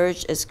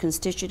emerged as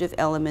constitutive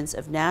elements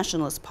of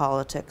nationalist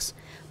politics,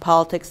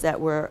 politics that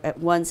were at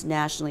once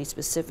nationally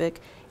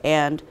specific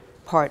and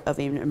part of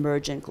an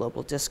emergent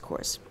global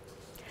discourse.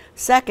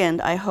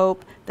 Second, I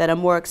hope that a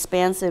more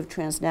expansive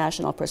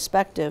transnational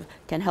perspective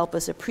can help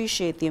us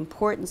appreciate the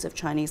importance of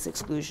Chinese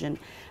exclusion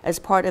as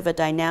part of a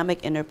dynamic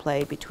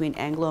interplay between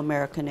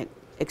Anglo-American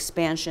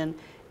expansion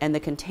and the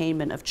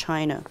containment of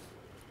China.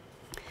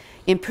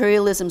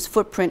 Imperialism's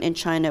footprint in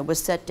China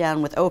was set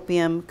down with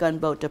opium,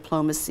 gunboat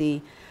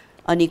diplomacy,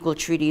 unequal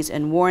treaties,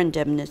 and war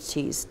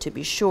indemnities, to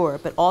be sure,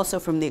 but also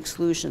from the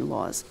exclusion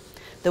laws.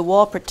 The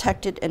wall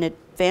protected and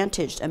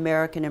advantaged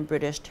American and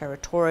British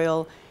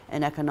territorial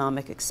and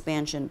economic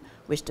expansion,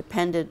 which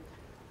depended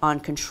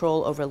on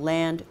control over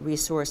land,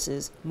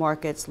 resources,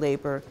 markets,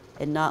 labor,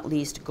 and not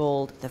least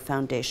gold, the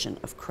foundation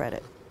of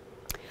credit.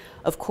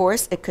 Of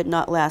course, it could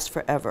not last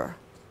forever.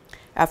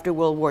 After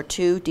World War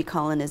II,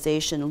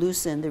 decolonization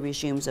loosened the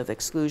regimes of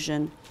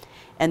exclusion,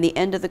 and the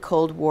end of the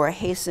Cold War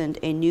hastened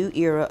a new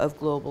era of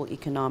global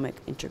economic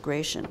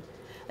integration.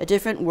 A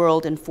different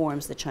world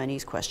informs the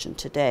Chinese question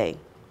today.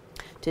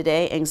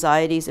 Today,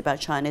 anxieties about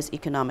China's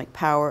economic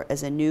power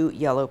as a new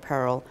yellow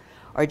peril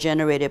are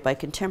generated by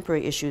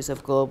contemporary issues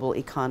of global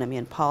economy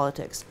and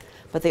politics,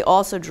 but they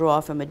also draw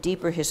from a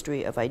deeper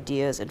history of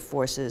ideas and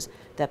forces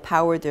that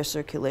powered their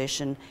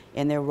circulation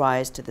and their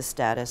rise to the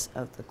status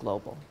of the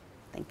global.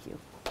 Thank you.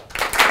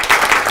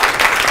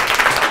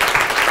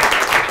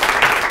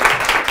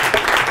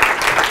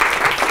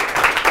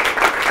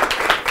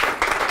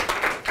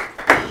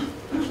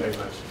 Thanks very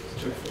much.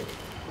 It's terrific.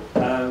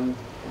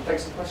 Take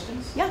some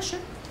questions? Yeah, sure.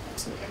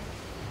 Excellent.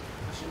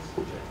 Questions?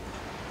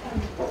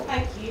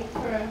 Thank you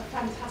for a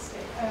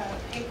fantastic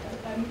paper.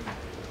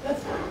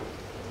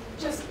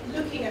 Just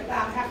looking at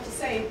that, I have to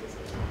say,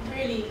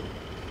 really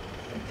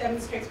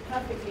demonstrates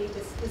perfectly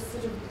this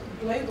sort of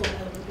global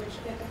element, which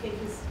I think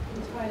is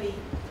entirely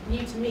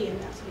new to me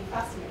and absolutely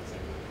fascinating.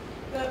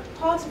 The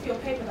part of your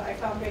paper that I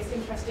found most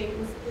interesting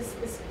was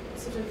this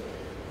sort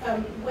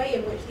of way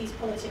in which these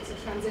politics are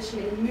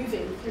transitioning and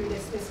moving through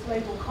this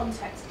global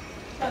context.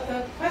 But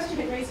the question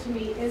it raised for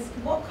me is,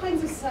 what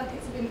kinds of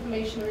circuits of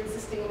information are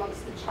existing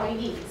amongst the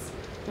Chinese?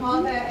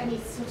 Are there any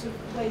sort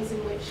of ways in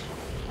which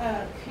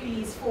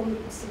coolies form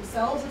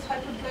themselves a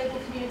type of global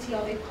community?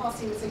 Are they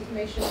passing this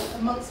information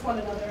amongst one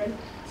another? And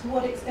to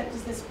what extent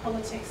does this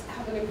politics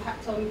have an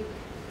impact on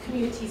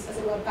communities, as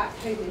it were, back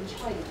home in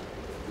China?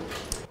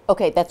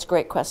 Okay, that's a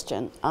great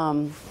question.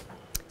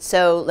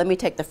 So let me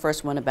take the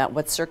first one about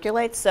what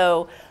circulates.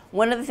 So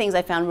one of the things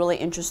I found really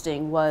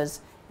interesting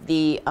was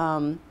the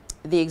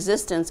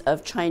existence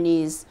of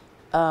Chinese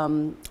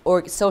forms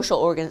of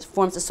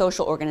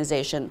social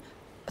organization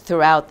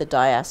throughout the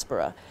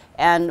diaspora.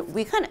 And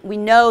we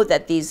know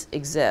that these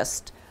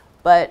exist,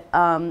 but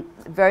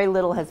very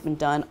little has been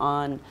done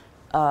on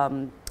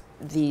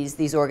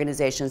these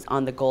organizations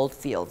on the gold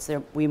fields.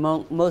 We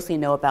mostly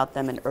know about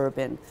them in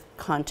urban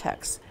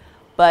contexts.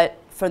 But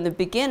from the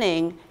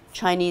beginning,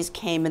 Chinese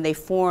came and they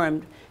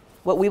formed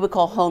what we would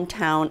call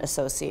hometown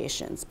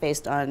associations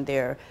based on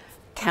their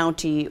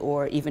county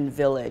or even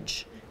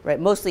village, right?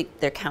 Mostly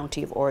their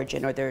county of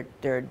origin or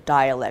their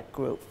dialect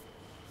group.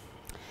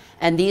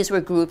 And these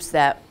were groups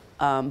that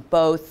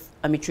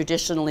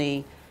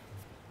traditionally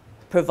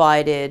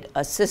provided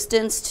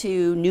assistance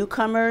to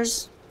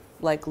newcomers,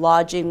 like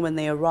lodging when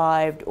they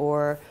arrived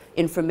or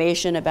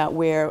information about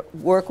where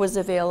work was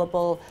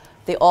available.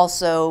 They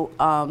also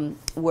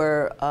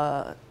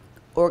were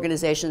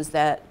organizations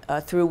that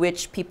through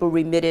which people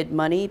remitted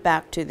money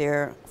back to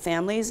their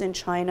families in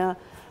China,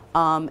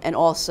 and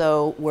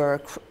also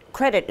were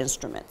credit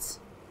instruments.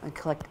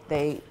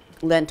 They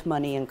lent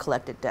money and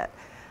collected debt.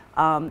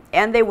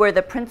 And they were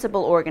the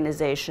principal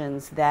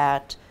organizations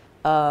that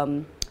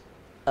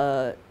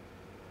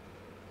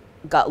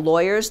got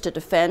lawyers to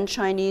defend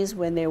Chinese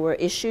when there were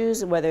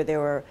issues, whether there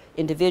were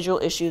individual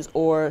issues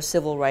or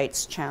civil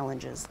rights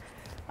challenges.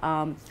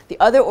 The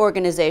other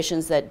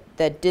organizations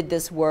that did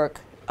this work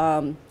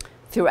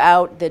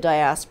throughout the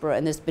diaspora,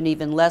 and there's been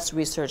even less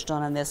research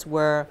on this,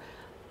 were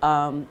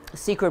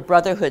secret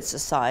brotherhood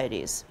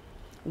societies,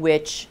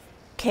 which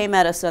came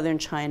out of southern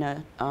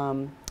China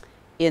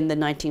in the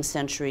 19th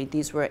century.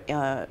 These were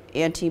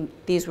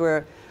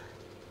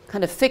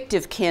kind of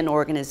fictive kin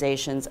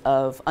organizations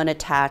of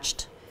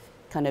unattached,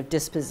 kind of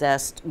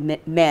dispossessed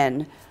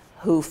men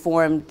who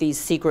formed these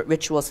secret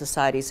ritual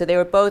societies. So they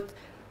were both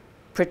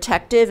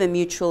protective and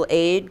mutual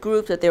aid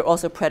groups, but they're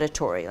also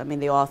predatory. I mean,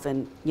 they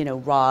often,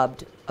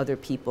 robbed other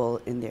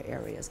people in their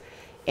areas.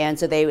 And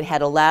so they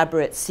had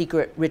elaborate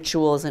secret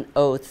rituals and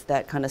oaths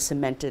that kind of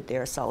cemented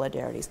their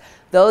solidarities.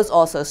 Those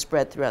also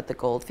spread throughout the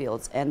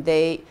goldfields. And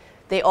they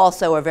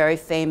also are very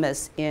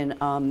famous in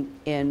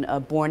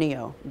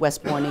Borneo,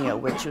 West Borneo,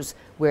 which is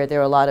where there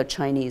are a lot of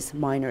Chinese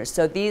miners.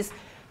 So these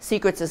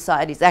secret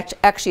societies,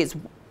 actually it's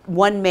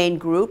one main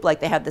group, like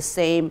they have the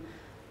same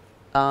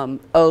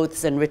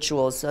oaths and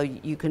rituals. So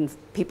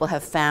people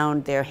have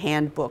found their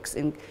handbooks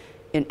in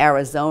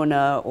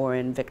Arizona or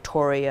in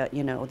Victoria,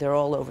 they're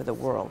all over the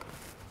world.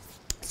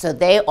 So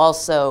they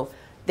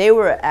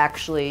were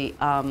actually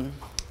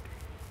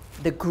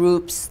the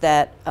groups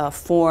that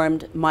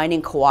formed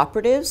mining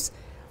cooperatives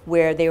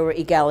where they were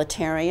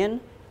egalitarian.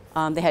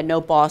 They had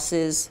no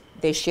bosses,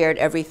 they shared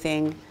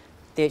everything.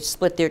 They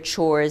split their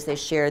chores, they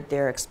shared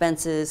their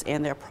expenses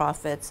and their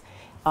profits.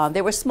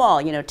 They were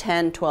small,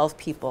 10, 12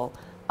 people.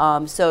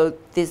 So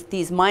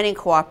these mining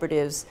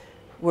cooperatives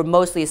were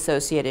mostly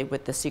associated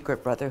with the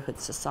secret brotherhood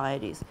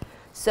societies.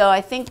 So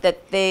I think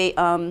that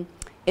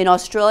in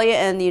Australia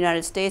and the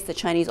United States, the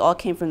Chinese all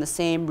came from the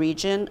same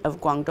region of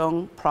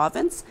Guangdong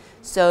province.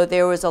 So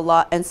there was a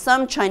lot, and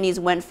some Chinese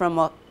went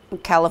from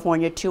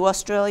California to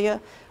Australia,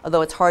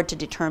 although it's hard to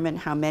determine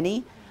how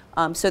many.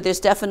 So there's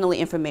definitely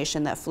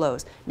information that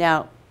flows.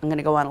 Now, I'm going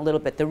to go on a little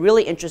bit. The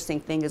really interesting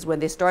thing is when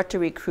they start to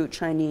recruit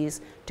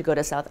Chinese to go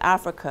to South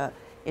Africa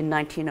in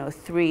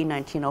 1903,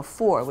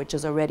 1904, which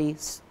is already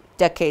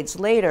decades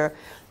later,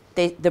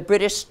 the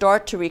British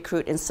start to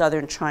recruit in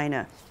southern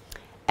China,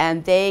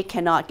 and they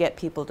cannot get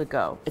people to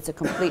go. It's a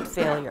complete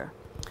failure.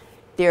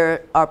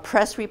 There are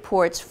press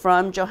reports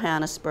from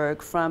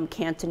Johannesburg, from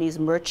Cantonese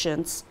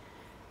merchants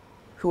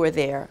who are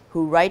there,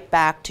 who write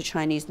back to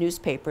Chinese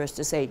newspapers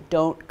to say,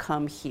 don't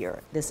come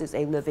here. This is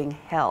a living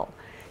hell.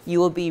 You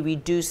will be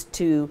reduced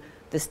to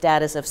the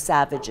status of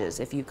savages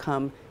if you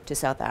come to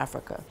South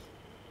Africa.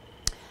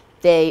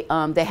 They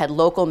had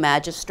local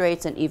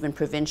magistrates and even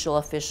provincial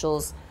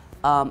officials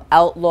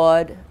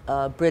outlawed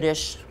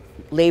British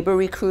labor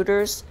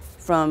recruiters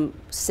from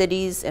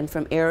cities and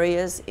from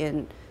areas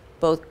in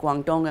both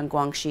Guangdong and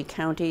Guangxi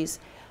counties.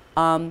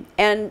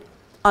 And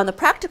on the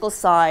practical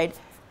side,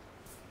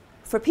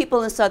 for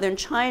people in southern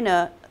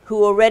China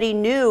who already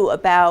knew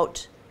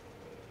about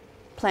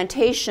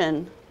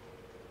plantation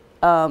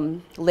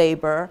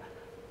labor,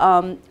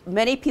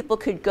 many people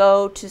could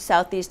go to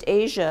Southeast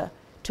Asia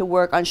to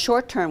work on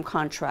short-term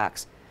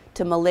contracts,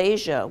 to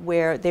Malaysia,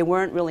 where they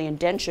weren't really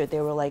indentured.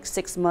 They were like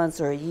 6 months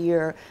or a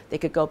year. They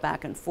could go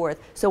back and forth.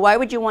 So why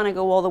would you want to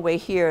go all the way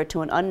here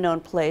to an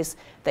unknown place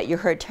that you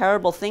heard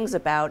terrible things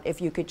about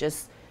if you could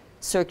just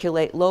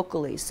circulate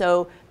locally?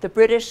 So the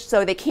British,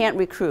 they can't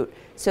recruit.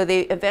 So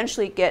they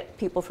eventually get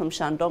people from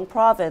Shandong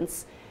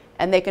province,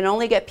 and they can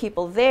only get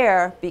people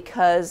there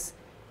because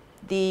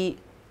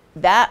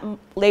that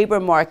labor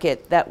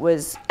market that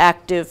was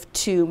active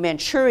to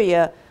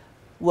Manchuria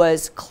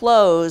was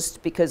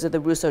closed because of the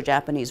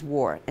Russo-Japanese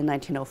War in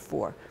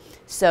 1904.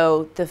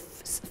 So the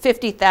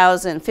 50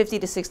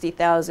 to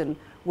 60,000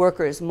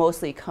 workers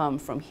mostly come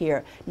from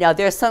here. Now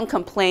there's some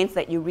complaints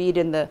that you read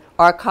in the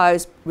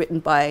archives written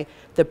by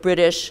the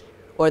British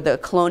or the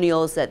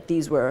colonials that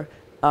these were,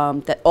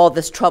 that all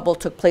this trouble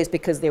took place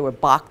because there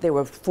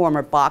were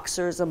former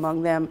boxers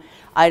among them.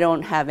 I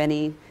don't have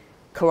any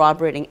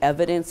corroborating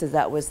evidence as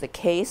that was the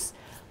case,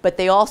 but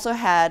they also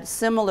had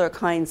similar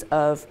kinds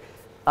of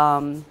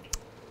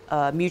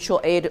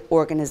mutual aid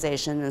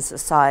organizations and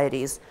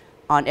societies.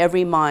 On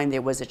every mine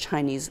there was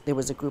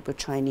a group of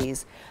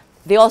Chinese.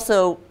 They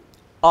also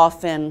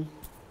often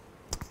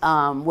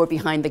were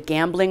behind the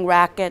gambling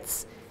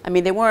rackets. I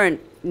mean, they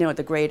weren't,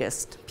 the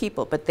greatest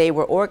people, but they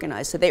were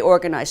organized. So they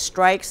organized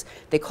strikes.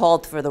 They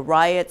called for the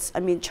riots. I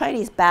mean,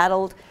 Chinese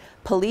battled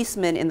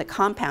policemen in the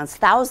compounds,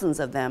 thousands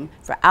of them,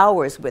 for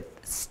hours with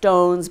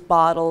stones,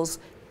 bottles,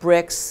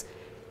 bricks.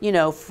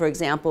 For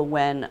example,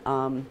 when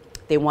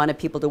they wanted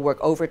people to work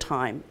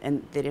overtime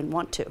and they didn't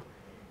want to,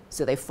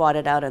 so they fought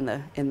it out in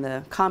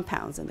the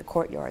compounds, in the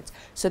courtyards.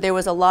 So there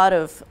was a lot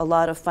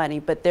of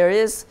fighting, but there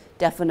is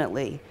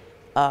definitely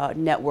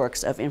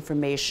networks of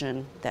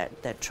information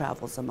that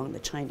travels among the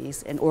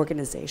Chinese and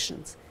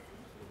organizations.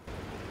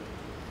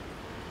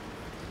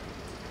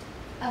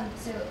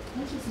 So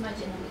thank you so much,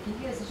 and I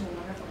think you have such a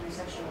wonderful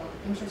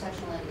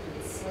intersectional and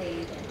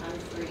enslaved and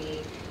unfree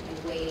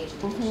and wage and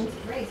questions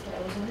of race, but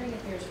I was wondering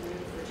if there's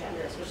room for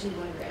gender, especially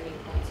one of your ending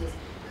points is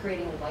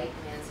creating a white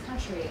man's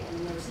country,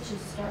 and there was such a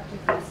stark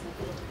difference in the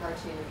field of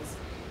cartoons.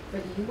 For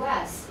the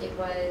U.S., it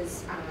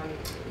was,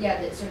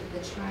 the sort of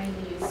the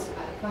Chinese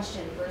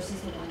question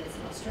versus the one that's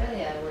in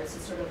Australia, where it's a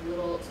sort of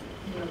little,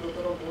 the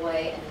little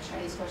boy, and the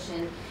Chinese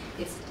question,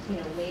 it's,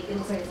 it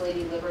looks like it's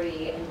Lady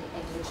Liberty, and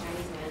the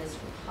Chinese man is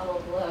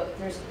huddled below. If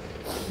there's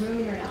room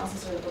in your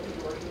analysis or the book that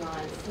you're working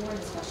on for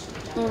this question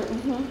of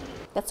gender.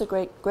 That's a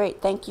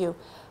great, thank you.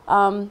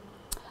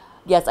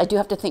 Yes, I do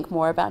have to think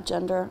more about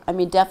gender. I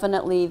mean,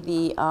 definitely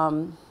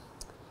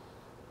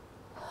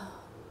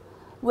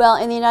well,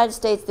 in the United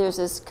States, there's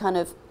this kind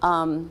of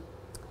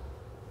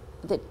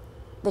the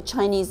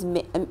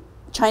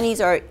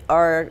Chinese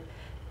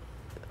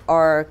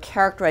are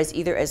characterized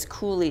either as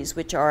coolies,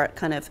 which are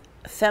kind of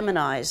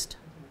feminized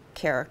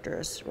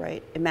characters,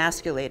 right,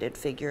 emasculated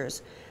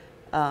figures,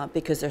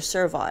 because they're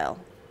servile,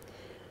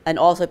 and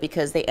also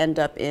because they end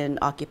up in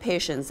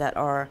occupations that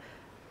are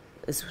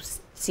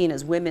seen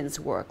as women's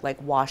work, like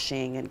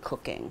washing and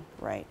cooking,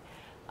 right?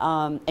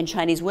 And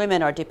Chinese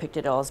women are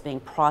depicted all as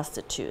being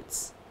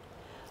prostitutes.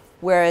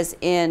 Whereas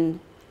in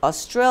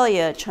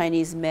Australia,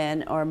 Chinese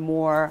men are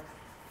more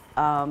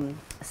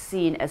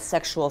seen as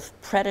sexual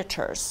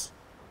predators,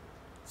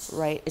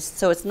 right?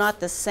 So it's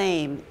not the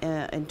same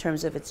in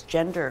terms of its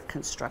gender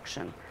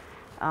construction.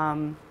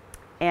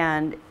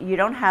 And you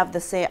don't have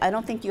the same, I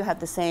don't think you have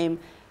the same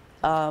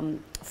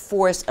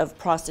force of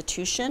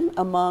prostitution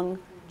among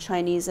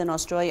Chinese in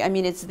Australia. I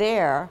mean, it's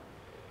there.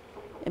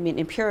 I mean,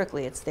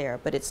 empirically it's there,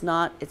 but it's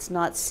not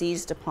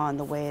seized upon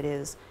the way it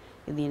is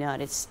in the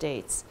United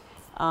States.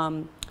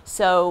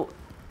 So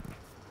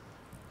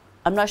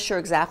I'm not sure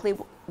exactly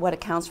what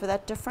accounts for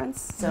that difference,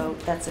 so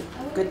that's a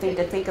good thing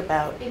to think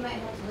about. It might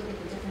help to look at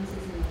the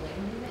differences in the labor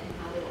movement and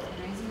how they were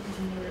organizing,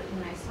 because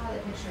when I saw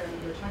the picture and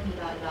you were talking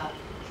about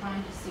trying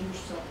to distinguish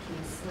yourself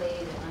between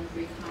slave and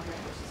unfree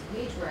contract versus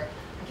wage work,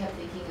 I kept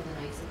thinking of the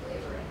Knights of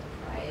Labor and the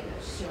pride of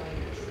showing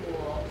your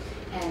tool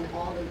and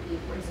all the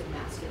importance of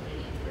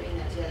masculinity and bringing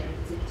that together.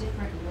 It's a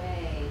different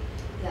way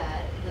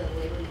that the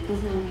labor movement is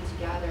coming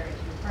together in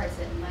different parts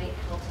that might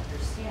help to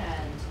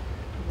understand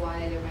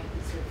why there might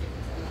be sort of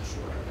difference. I'm not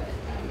sure, but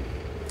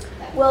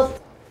well,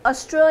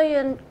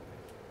 Australian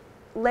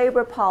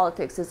labor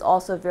politics is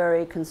also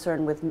very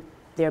concerned with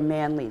their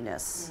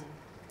manliness.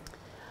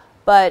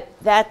 But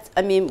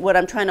I mean, what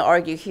I'm trying to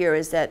argue here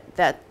is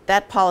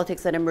that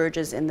politics that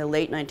emerges in the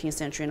late 19th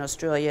century in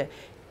Australia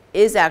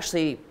is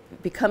actually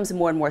becomes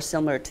more and more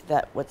similar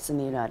to what's in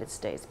the United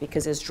States,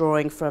 because it's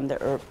drawing from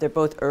they're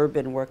both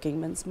urban working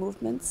men's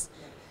movements.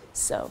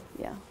 So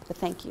yeah, but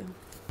thank you.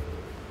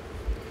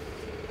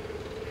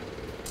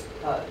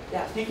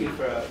 Yeah, thank you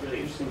for a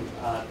really interesting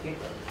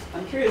paper.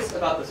 I'm curious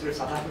about the sort of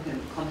South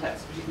African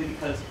context, particularly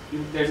because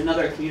there's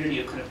another community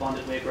of kind of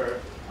bonded labor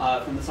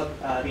from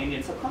the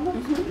Indian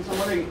subcontinent. And so I'm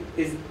wondering,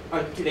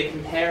 do they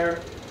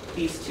compare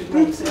these two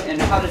groups,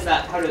 and how does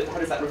that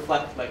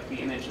reflect like the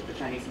image of the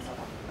Chinese in South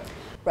Africa?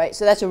 Right.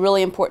 So that's a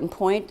really important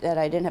point that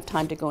I didn't have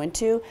time to go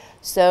into.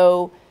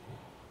 So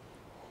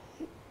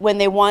when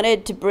they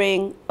wanted to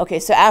bring,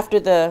 so after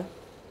the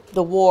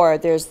war,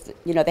 there's,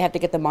 they have to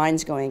get the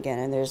mines going again,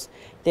 and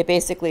they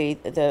basically,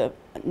 the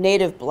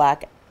native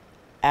black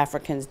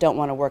Africans don't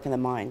want to work in the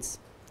mines.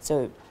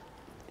 So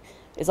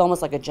it's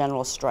almost like a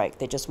general strike.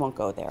 They just won't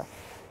go there.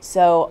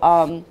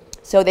 So,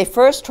 so they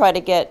first try to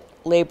get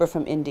labor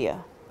from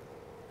India.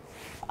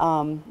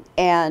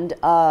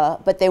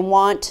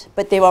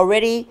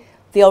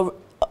 The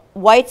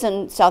whites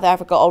in South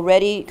Africa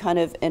already kind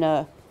of in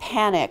a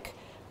panic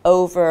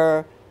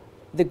over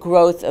the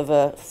growth of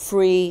a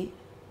free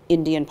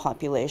Indian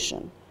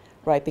population,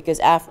 right? Because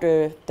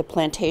after the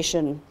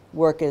plantation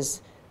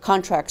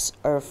contracts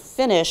are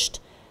finished,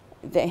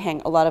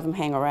 a lot of them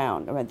hang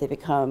around, right? They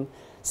become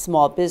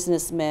small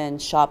businessmen,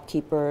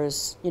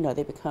 shopkeepers,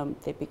 they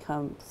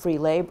become free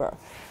labor.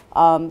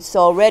 So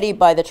already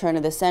by the turn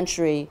of the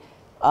century,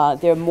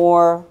 there are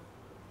more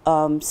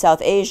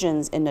South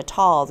Asians in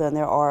Natal than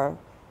there are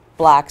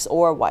blacks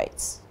or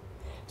whites.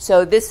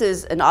 So this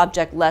is an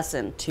object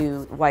lesson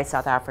to white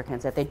South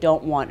Africans, that they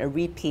don't want a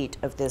repeat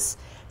of this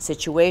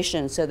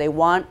situation. So they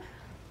want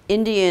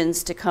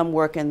Indians to come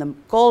work in the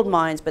gold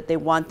mines, but they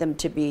want them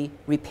to be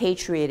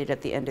repatriated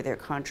at the end of their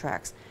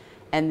contracts.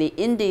 And the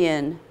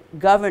Indian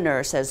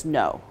governor says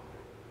no,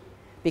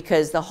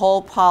 because the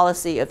whole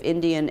policy of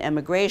Indian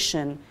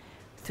emigration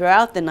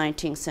throughout the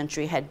 19th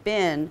century had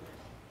been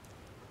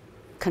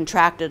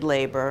contracted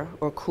labor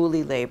or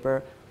coolie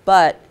labor,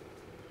 but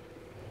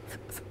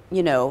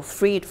you know,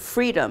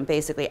 freedom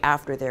basically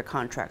after their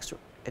contracts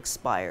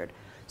expired.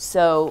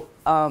 So,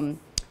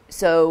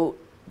 so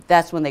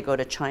that's when they go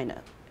to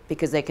China,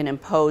 because they can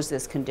impose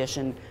this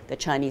condition that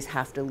Chinese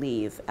have to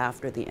leave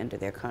after the end of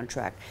their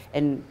contract.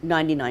 And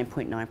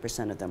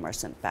 99.9% of them are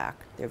sent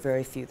back. There are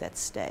very few that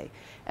stay.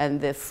 And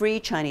the free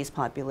Chinese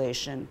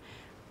population,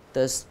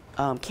 those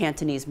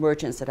Cantonese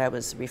merchants that I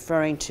was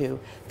referring to,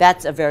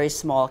 that's a very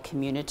small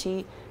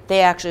community. They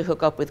actually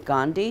hook up with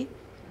Gandhi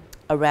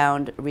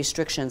around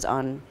restrictions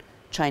on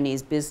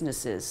Chinese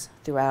businesses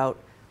throughout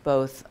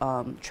both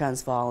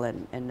Transvaal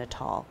and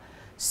Natal.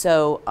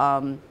 So,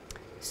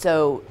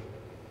 so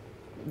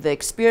the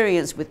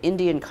experience with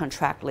Indian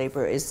contract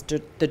labor is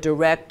the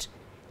direct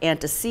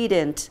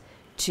antecedent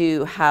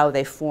to how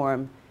they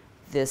form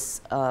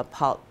this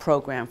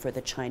program for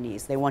the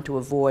Chinese. They want to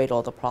avoid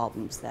all the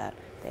problems that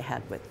they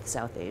had with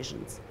South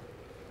Asians.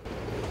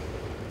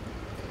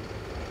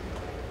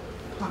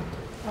 Hi.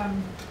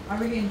 I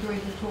really enjoyed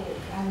the talk,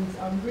 and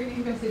I'm really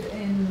interested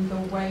in the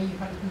way you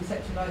kind of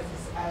conceptualize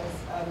this as,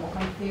 or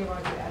kind of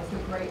theorize it as the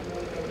Great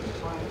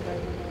Mortgage time,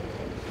 global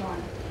mortgage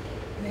time.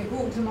 And it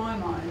brought to my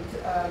mind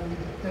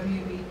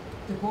W.B.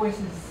 Du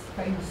Bois's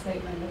famous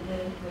statement of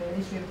the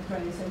history of the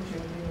 20th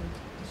century,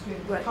 the history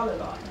of the colour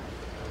line.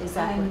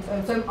 Exactly.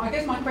 And so I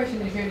guess my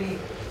question is really,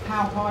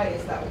 how high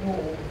is that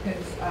wall?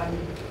 Because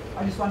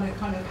I just wonder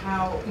kind of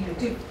how, you know,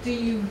 do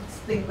you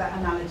think that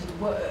analogy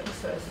works,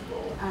 first of all?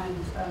 And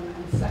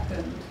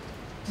second,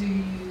 do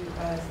you,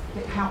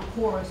 how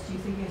porous do you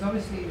think it is?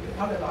 Obviously, the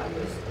colour line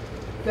was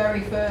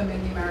very firm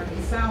in the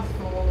American South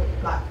for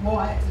black,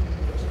 white,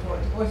 which is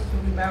what Du Bois is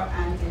talking about,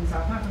 and in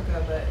South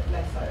Africa, but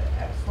less so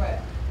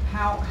elsewhere.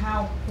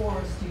 How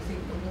porous do you think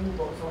the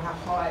wall was, or how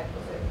high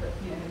was it? That,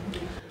 you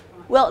know,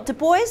 well, Du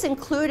Bois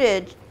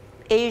included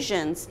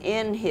Asians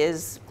in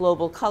his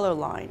global color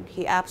line.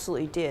 He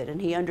absolutely did,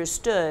 and he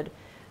understood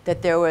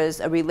that there was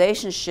a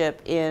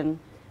relationship in,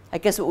 I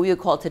guess what we would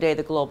call today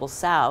the global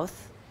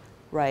South,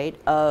 right,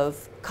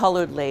 of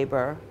colored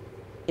labor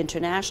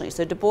internationally.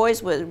 So Du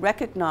Bois was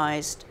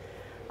recognized,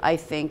 I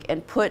think,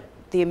 and put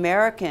the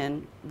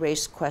American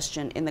race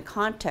question in the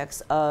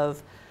context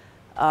of,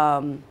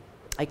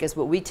 I guess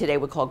what we today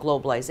would call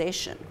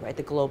globalization, right?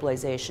 The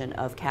globalization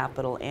of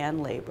capital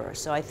and labor.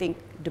 So I think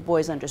Du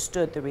Bois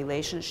understood the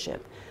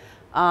relationship.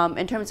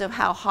 In terms of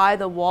how high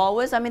the wall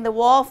was, I mean, the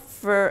wall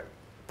for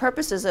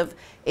purposes of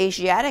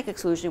Asiatic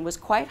exclusion was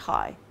quite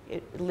high.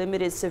 It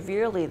limited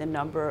severely the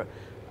number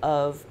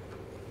of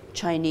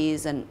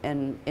Chinese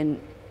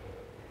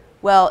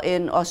well,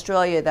 in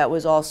Australia that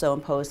was also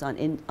imposed on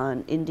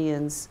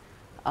Indians,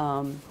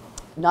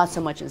 not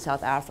so much in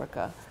South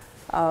Africa.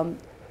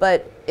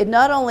 But it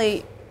not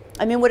only,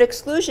 I mean, what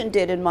exclusion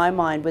did in my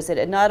mind was that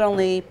it not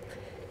only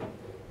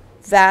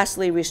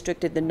vastly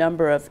restricted the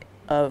number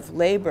of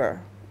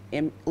laboring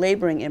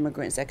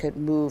immigrants that could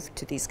move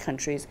to these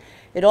countries,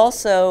 it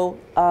also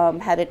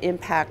had an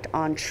impact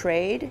on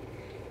trade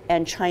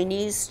and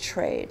Chinese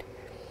trade.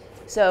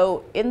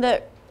 So in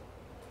the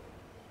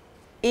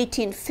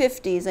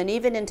 1850s and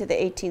even into the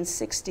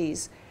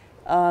 1860s,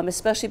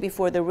 especially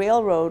before the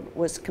railroad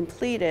was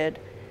completed,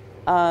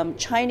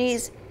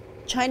 Chinese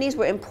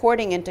were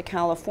importing into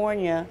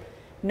California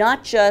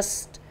not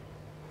just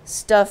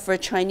stuff for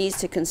Chinese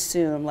to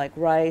consume, like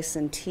rice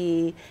and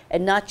tea,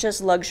 and not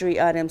just luxury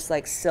items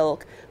like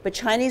silk, but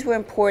Chinese were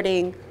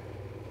importing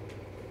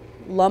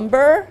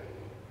lumber,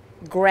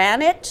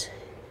 granite,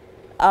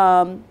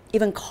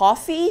 even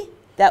coffee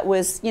that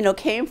was, you know,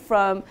 came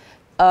from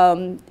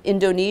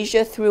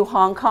Indonesia through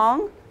Hong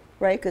Kong,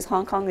 right? Because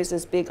Hong Kong is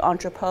this big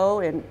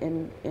entrepot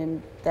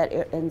in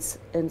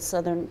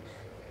southern,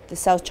 the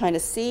South China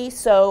Sea.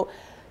 So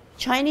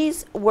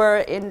Chinese were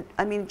in,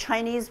 I mean,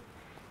 Chinese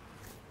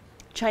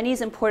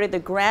imported the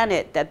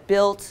granite that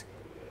built,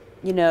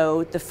 you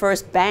know, the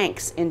first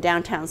banks in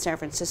downtown San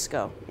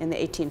Francisco in the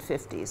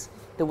 1850s,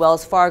 the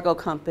Wells Fargo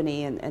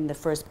Company and the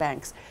first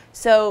banks.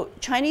 So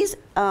Chinese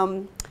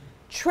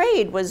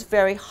trade was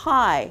very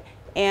high.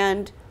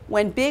 And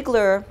when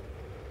Bigler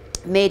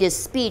made his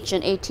speech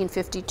in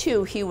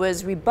 1852, he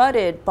was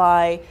rebutted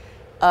by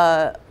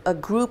a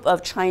group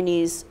of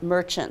Chinese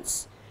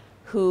merchants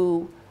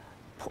who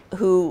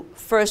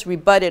first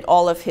rebutted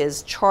all of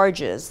his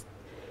charges.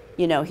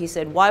 You know, he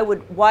said, why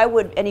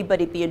would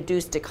anybody be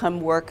induced to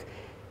come work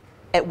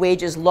at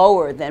wages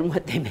lower than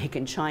what they make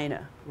in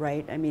China,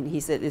 right? I mean, he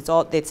said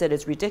they said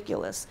it's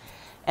ridiculous.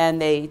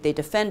 And they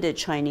defended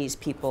Chinese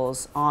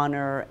people's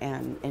honor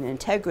and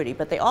integrity.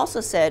 But they also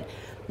said,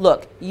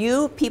 look,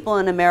 you people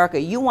in America,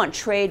 you want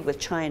trade with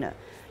China.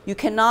 You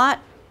cannot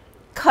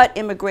cut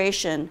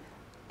immigration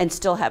and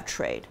still have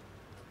trade.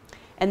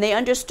 And they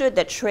understood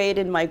that trade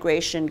and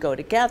migration go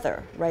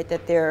together, right?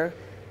 That they're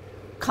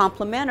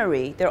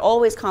complementary. They're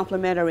always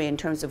complementary in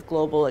terms of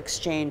global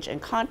exchange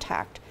and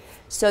contact.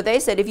 So they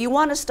said, if you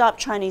want to stop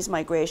Chinese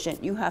migration,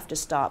 you have to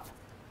stop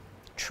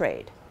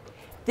trade.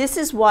 This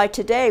is why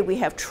today we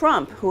have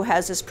Trump, who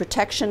has this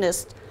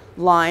protectionist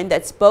line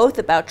that's both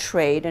about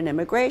trade and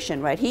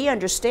immigration, right? He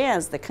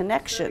understands the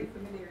connection.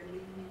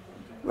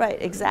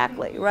 Right,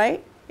 exactly,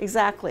 right?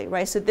 Exactly,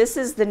 right? So this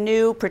is the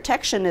new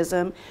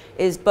protectionism,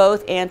 is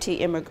both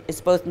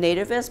it's both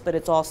nativist, but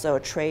it's also a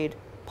trade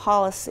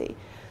policy.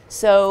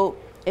 So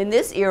in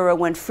this era,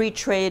 when free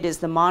trade is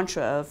the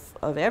mantra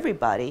of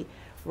everybody,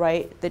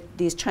 right,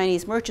 these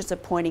Chinese merchants are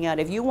pointing out,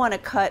 if you want to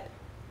cut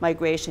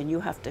migration, you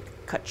have to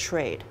cut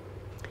trade.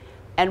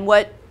 And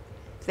what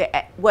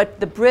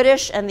the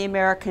British and the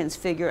Americans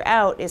figure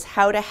out is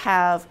how to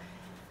have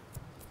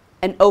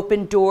an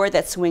open door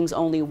that swings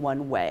only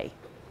one way.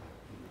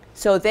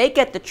 So they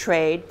get the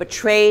trade, but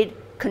trade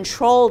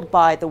controlled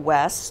by the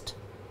West,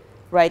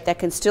 right, that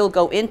can still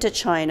go into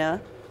China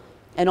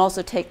and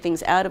also take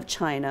things out of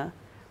China,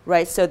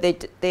 right? So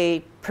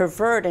they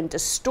pervert and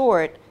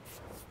distort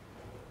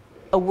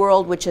a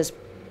world which has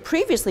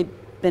previously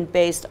been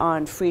based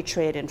on free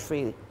trade and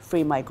free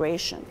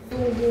migration.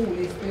 Your wall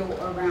is built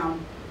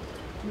around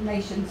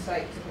nation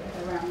states,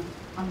 around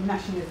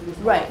nationalism is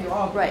part of your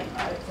argument,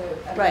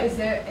 right?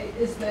 So,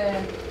 is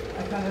there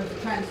a kind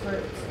of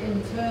transfer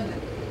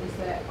internally?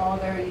 Are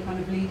there any kind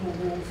of legal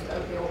walls that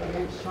are built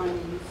against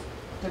Chinese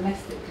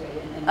domestically?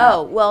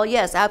 Oh, well,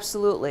 yes,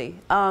 absolutely.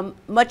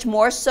 Much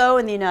more so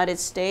in the United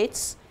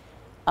States.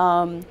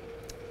 I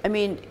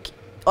mean,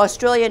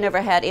 Australia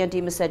never had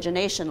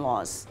anti-miscegenation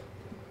laws,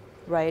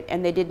 right?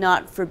 And they did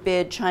not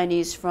forbid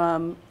Chinese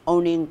from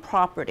owning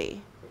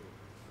property.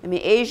 I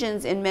mean,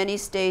 Asians in many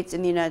states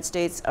in the United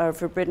States are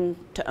forbidden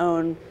to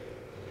own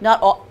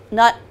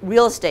not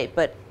real estate,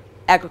 but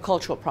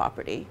agricultural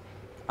property.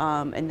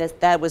 And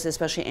that was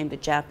especially aimed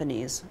at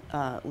Japanese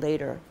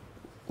later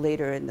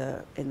in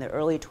the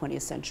early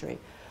 20th century.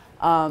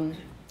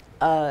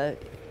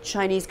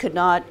 Chinese could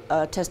not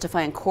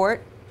testify in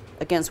court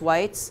against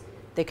whites.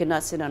 They could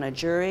not sit on a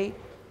jury.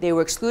 They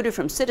were excluded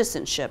from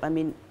citizenship. I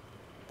mean,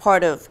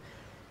 part of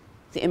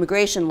the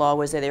immigration law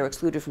was that they were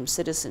excluded from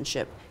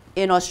citizenship.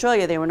 In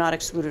Australia, they were not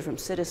excluded from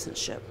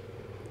citizenship.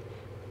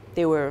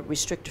 They were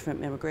restricted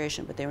from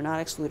immigration, but they were not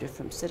excluded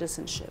from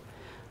citizenship.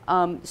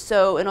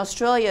 So in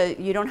Australia,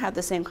 you don't have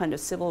the same kind of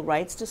civil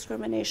rights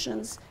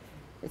discriminations.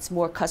 It's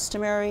more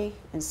customary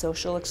and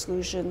social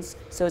exclusions.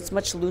 So it's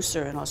much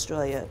looser in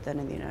Australia than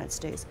in the United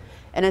States.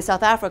 And in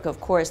South Africa,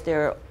 of course,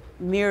 there are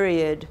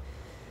myriad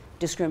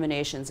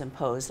discriminations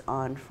imposed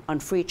on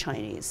free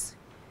Chinese,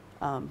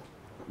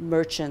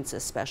 merchants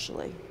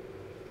especially.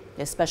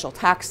 There's special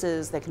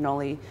taxes. They can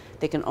only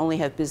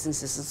have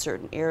businesses in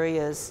certain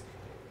areas,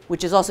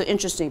 which is also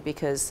interesting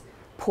because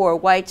poor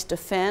whites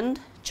defend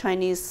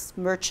Chinese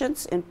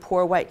merchants in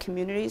poor white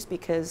communities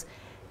because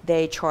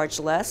they charge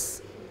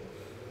less.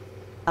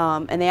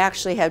 And they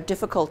actually have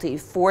difficulty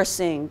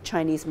forcing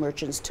Chinese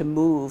merchants to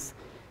move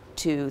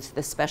to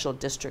the special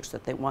districts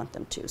that they want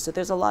them to. So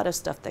there's a lot of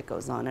stuff that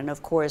goes on. And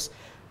of course,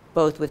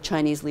 both with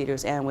Chinese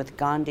leaders and with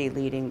Gandhi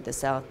leading the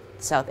South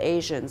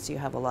Asians, you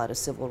have a lot of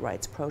civil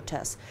rights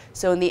protests.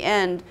 So in the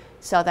end,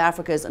 South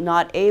Africa is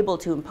not able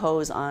to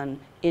impose on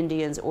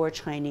Indians or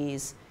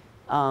Chinese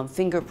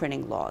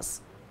fingerprinting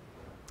laws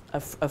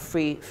of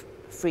free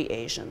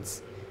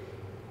Asians.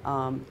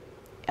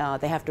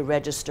 They have to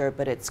register,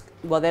 but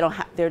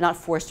they're not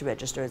forced to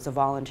register. It's a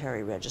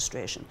voluntary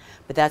registration.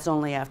 But that's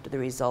only after the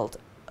result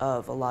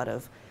of a lot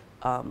of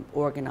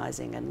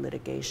organizing and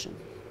litigation.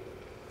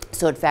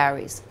 So it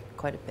varies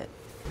quite a bit.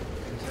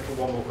 Can I take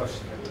one more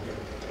question?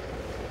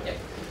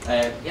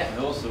 Yeah, I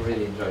also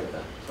really enjoyed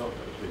that talk.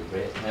 That was really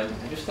great. I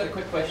just had a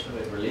quick question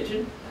about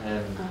religion.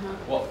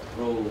 What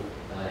role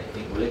I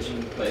think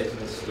religion plays in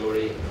this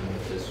story,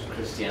 and does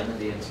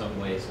Christianity in some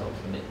ways help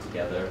to knit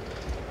together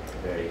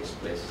various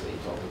places that you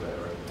talk about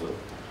around the globe?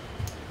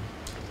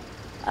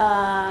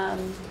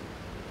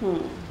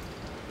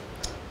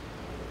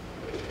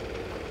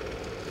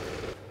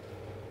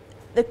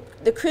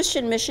 The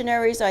Christian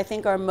missionaries, I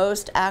think, are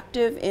most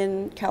active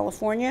in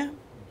California,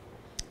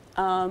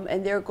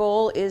 and their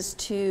goal is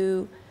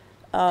to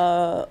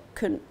convert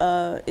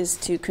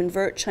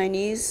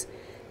Chinese,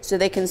 so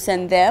they can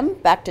send them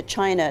back to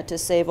China to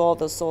save all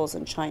the souls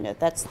in China.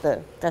 That's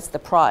the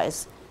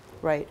prize,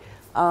 right?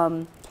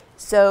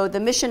 So the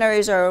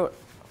missionaries are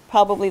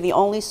probably the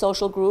only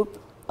social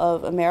group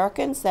of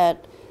Americans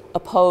that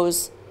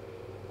oppose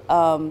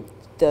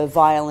the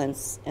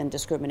violence and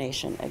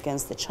discrimination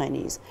against the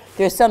Chinese.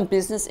 There's some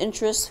business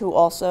interests who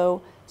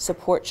also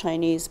support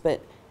Chinese,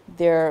 but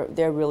they're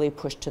really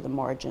pushed to the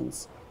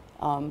margins.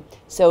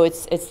 So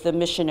it's the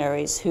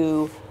missionaries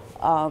who,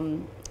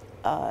 and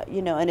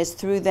it's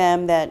through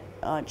them that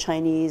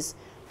Chinese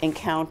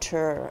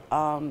encounter,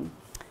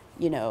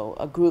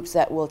 groups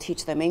that will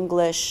teach them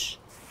English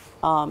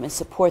and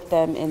support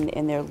them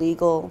in their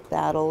legal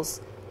battles.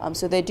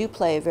 So they do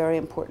play a very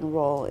important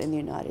role in the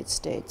United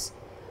States.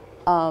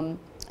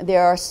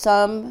 There are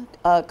some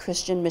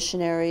Christian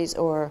missionaries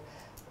or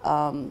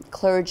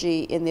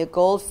clergy in the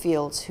gold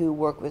fields who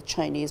work with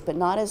Chinese, but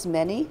not as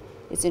many.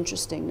 It's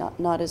interesting,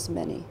 not as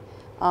many.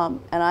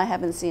 And I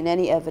haven't seen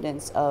any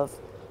evidence of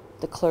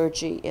the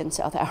clergy in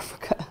South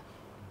Africa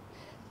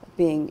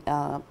being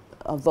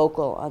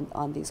vocal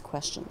on these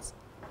questions.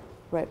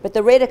 Right, but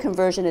the rate of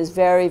conversion is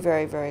very,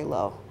 very, very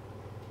low.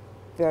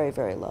 Very,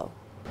 very low.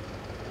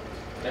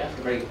 Can I ask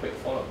a very quick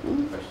follow-up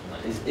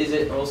question? Is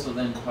it also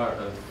then part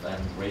of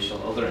racial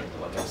othering?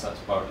 Well, I guess that's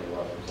partly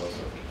what I was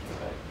also thinking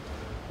about.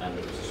 And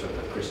it was a sort of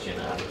a Christian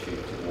attitude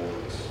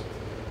towards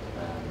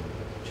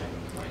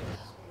Chinese minors.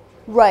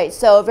 Right.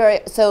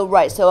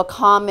 So a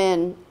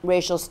common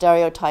racial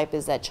stereotype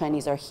is that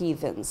Chinese are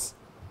heathens.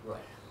 Right.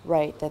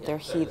 Right. That they're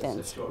so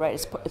heathens. short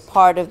Right. way It's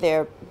part of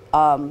their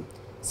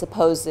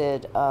supposed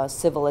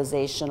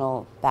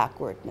civilizational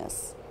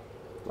backwardness.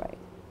 Right.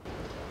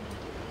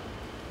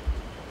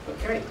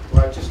 Okay,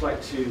 well, I'd just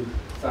like to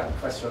thank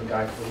Professor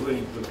Ngai for a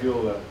really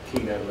revealer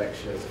keynote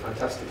lecture. It's a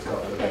fantastic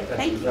talk. Okay,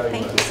 Thank you very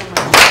much. Thank you so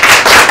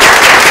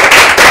much.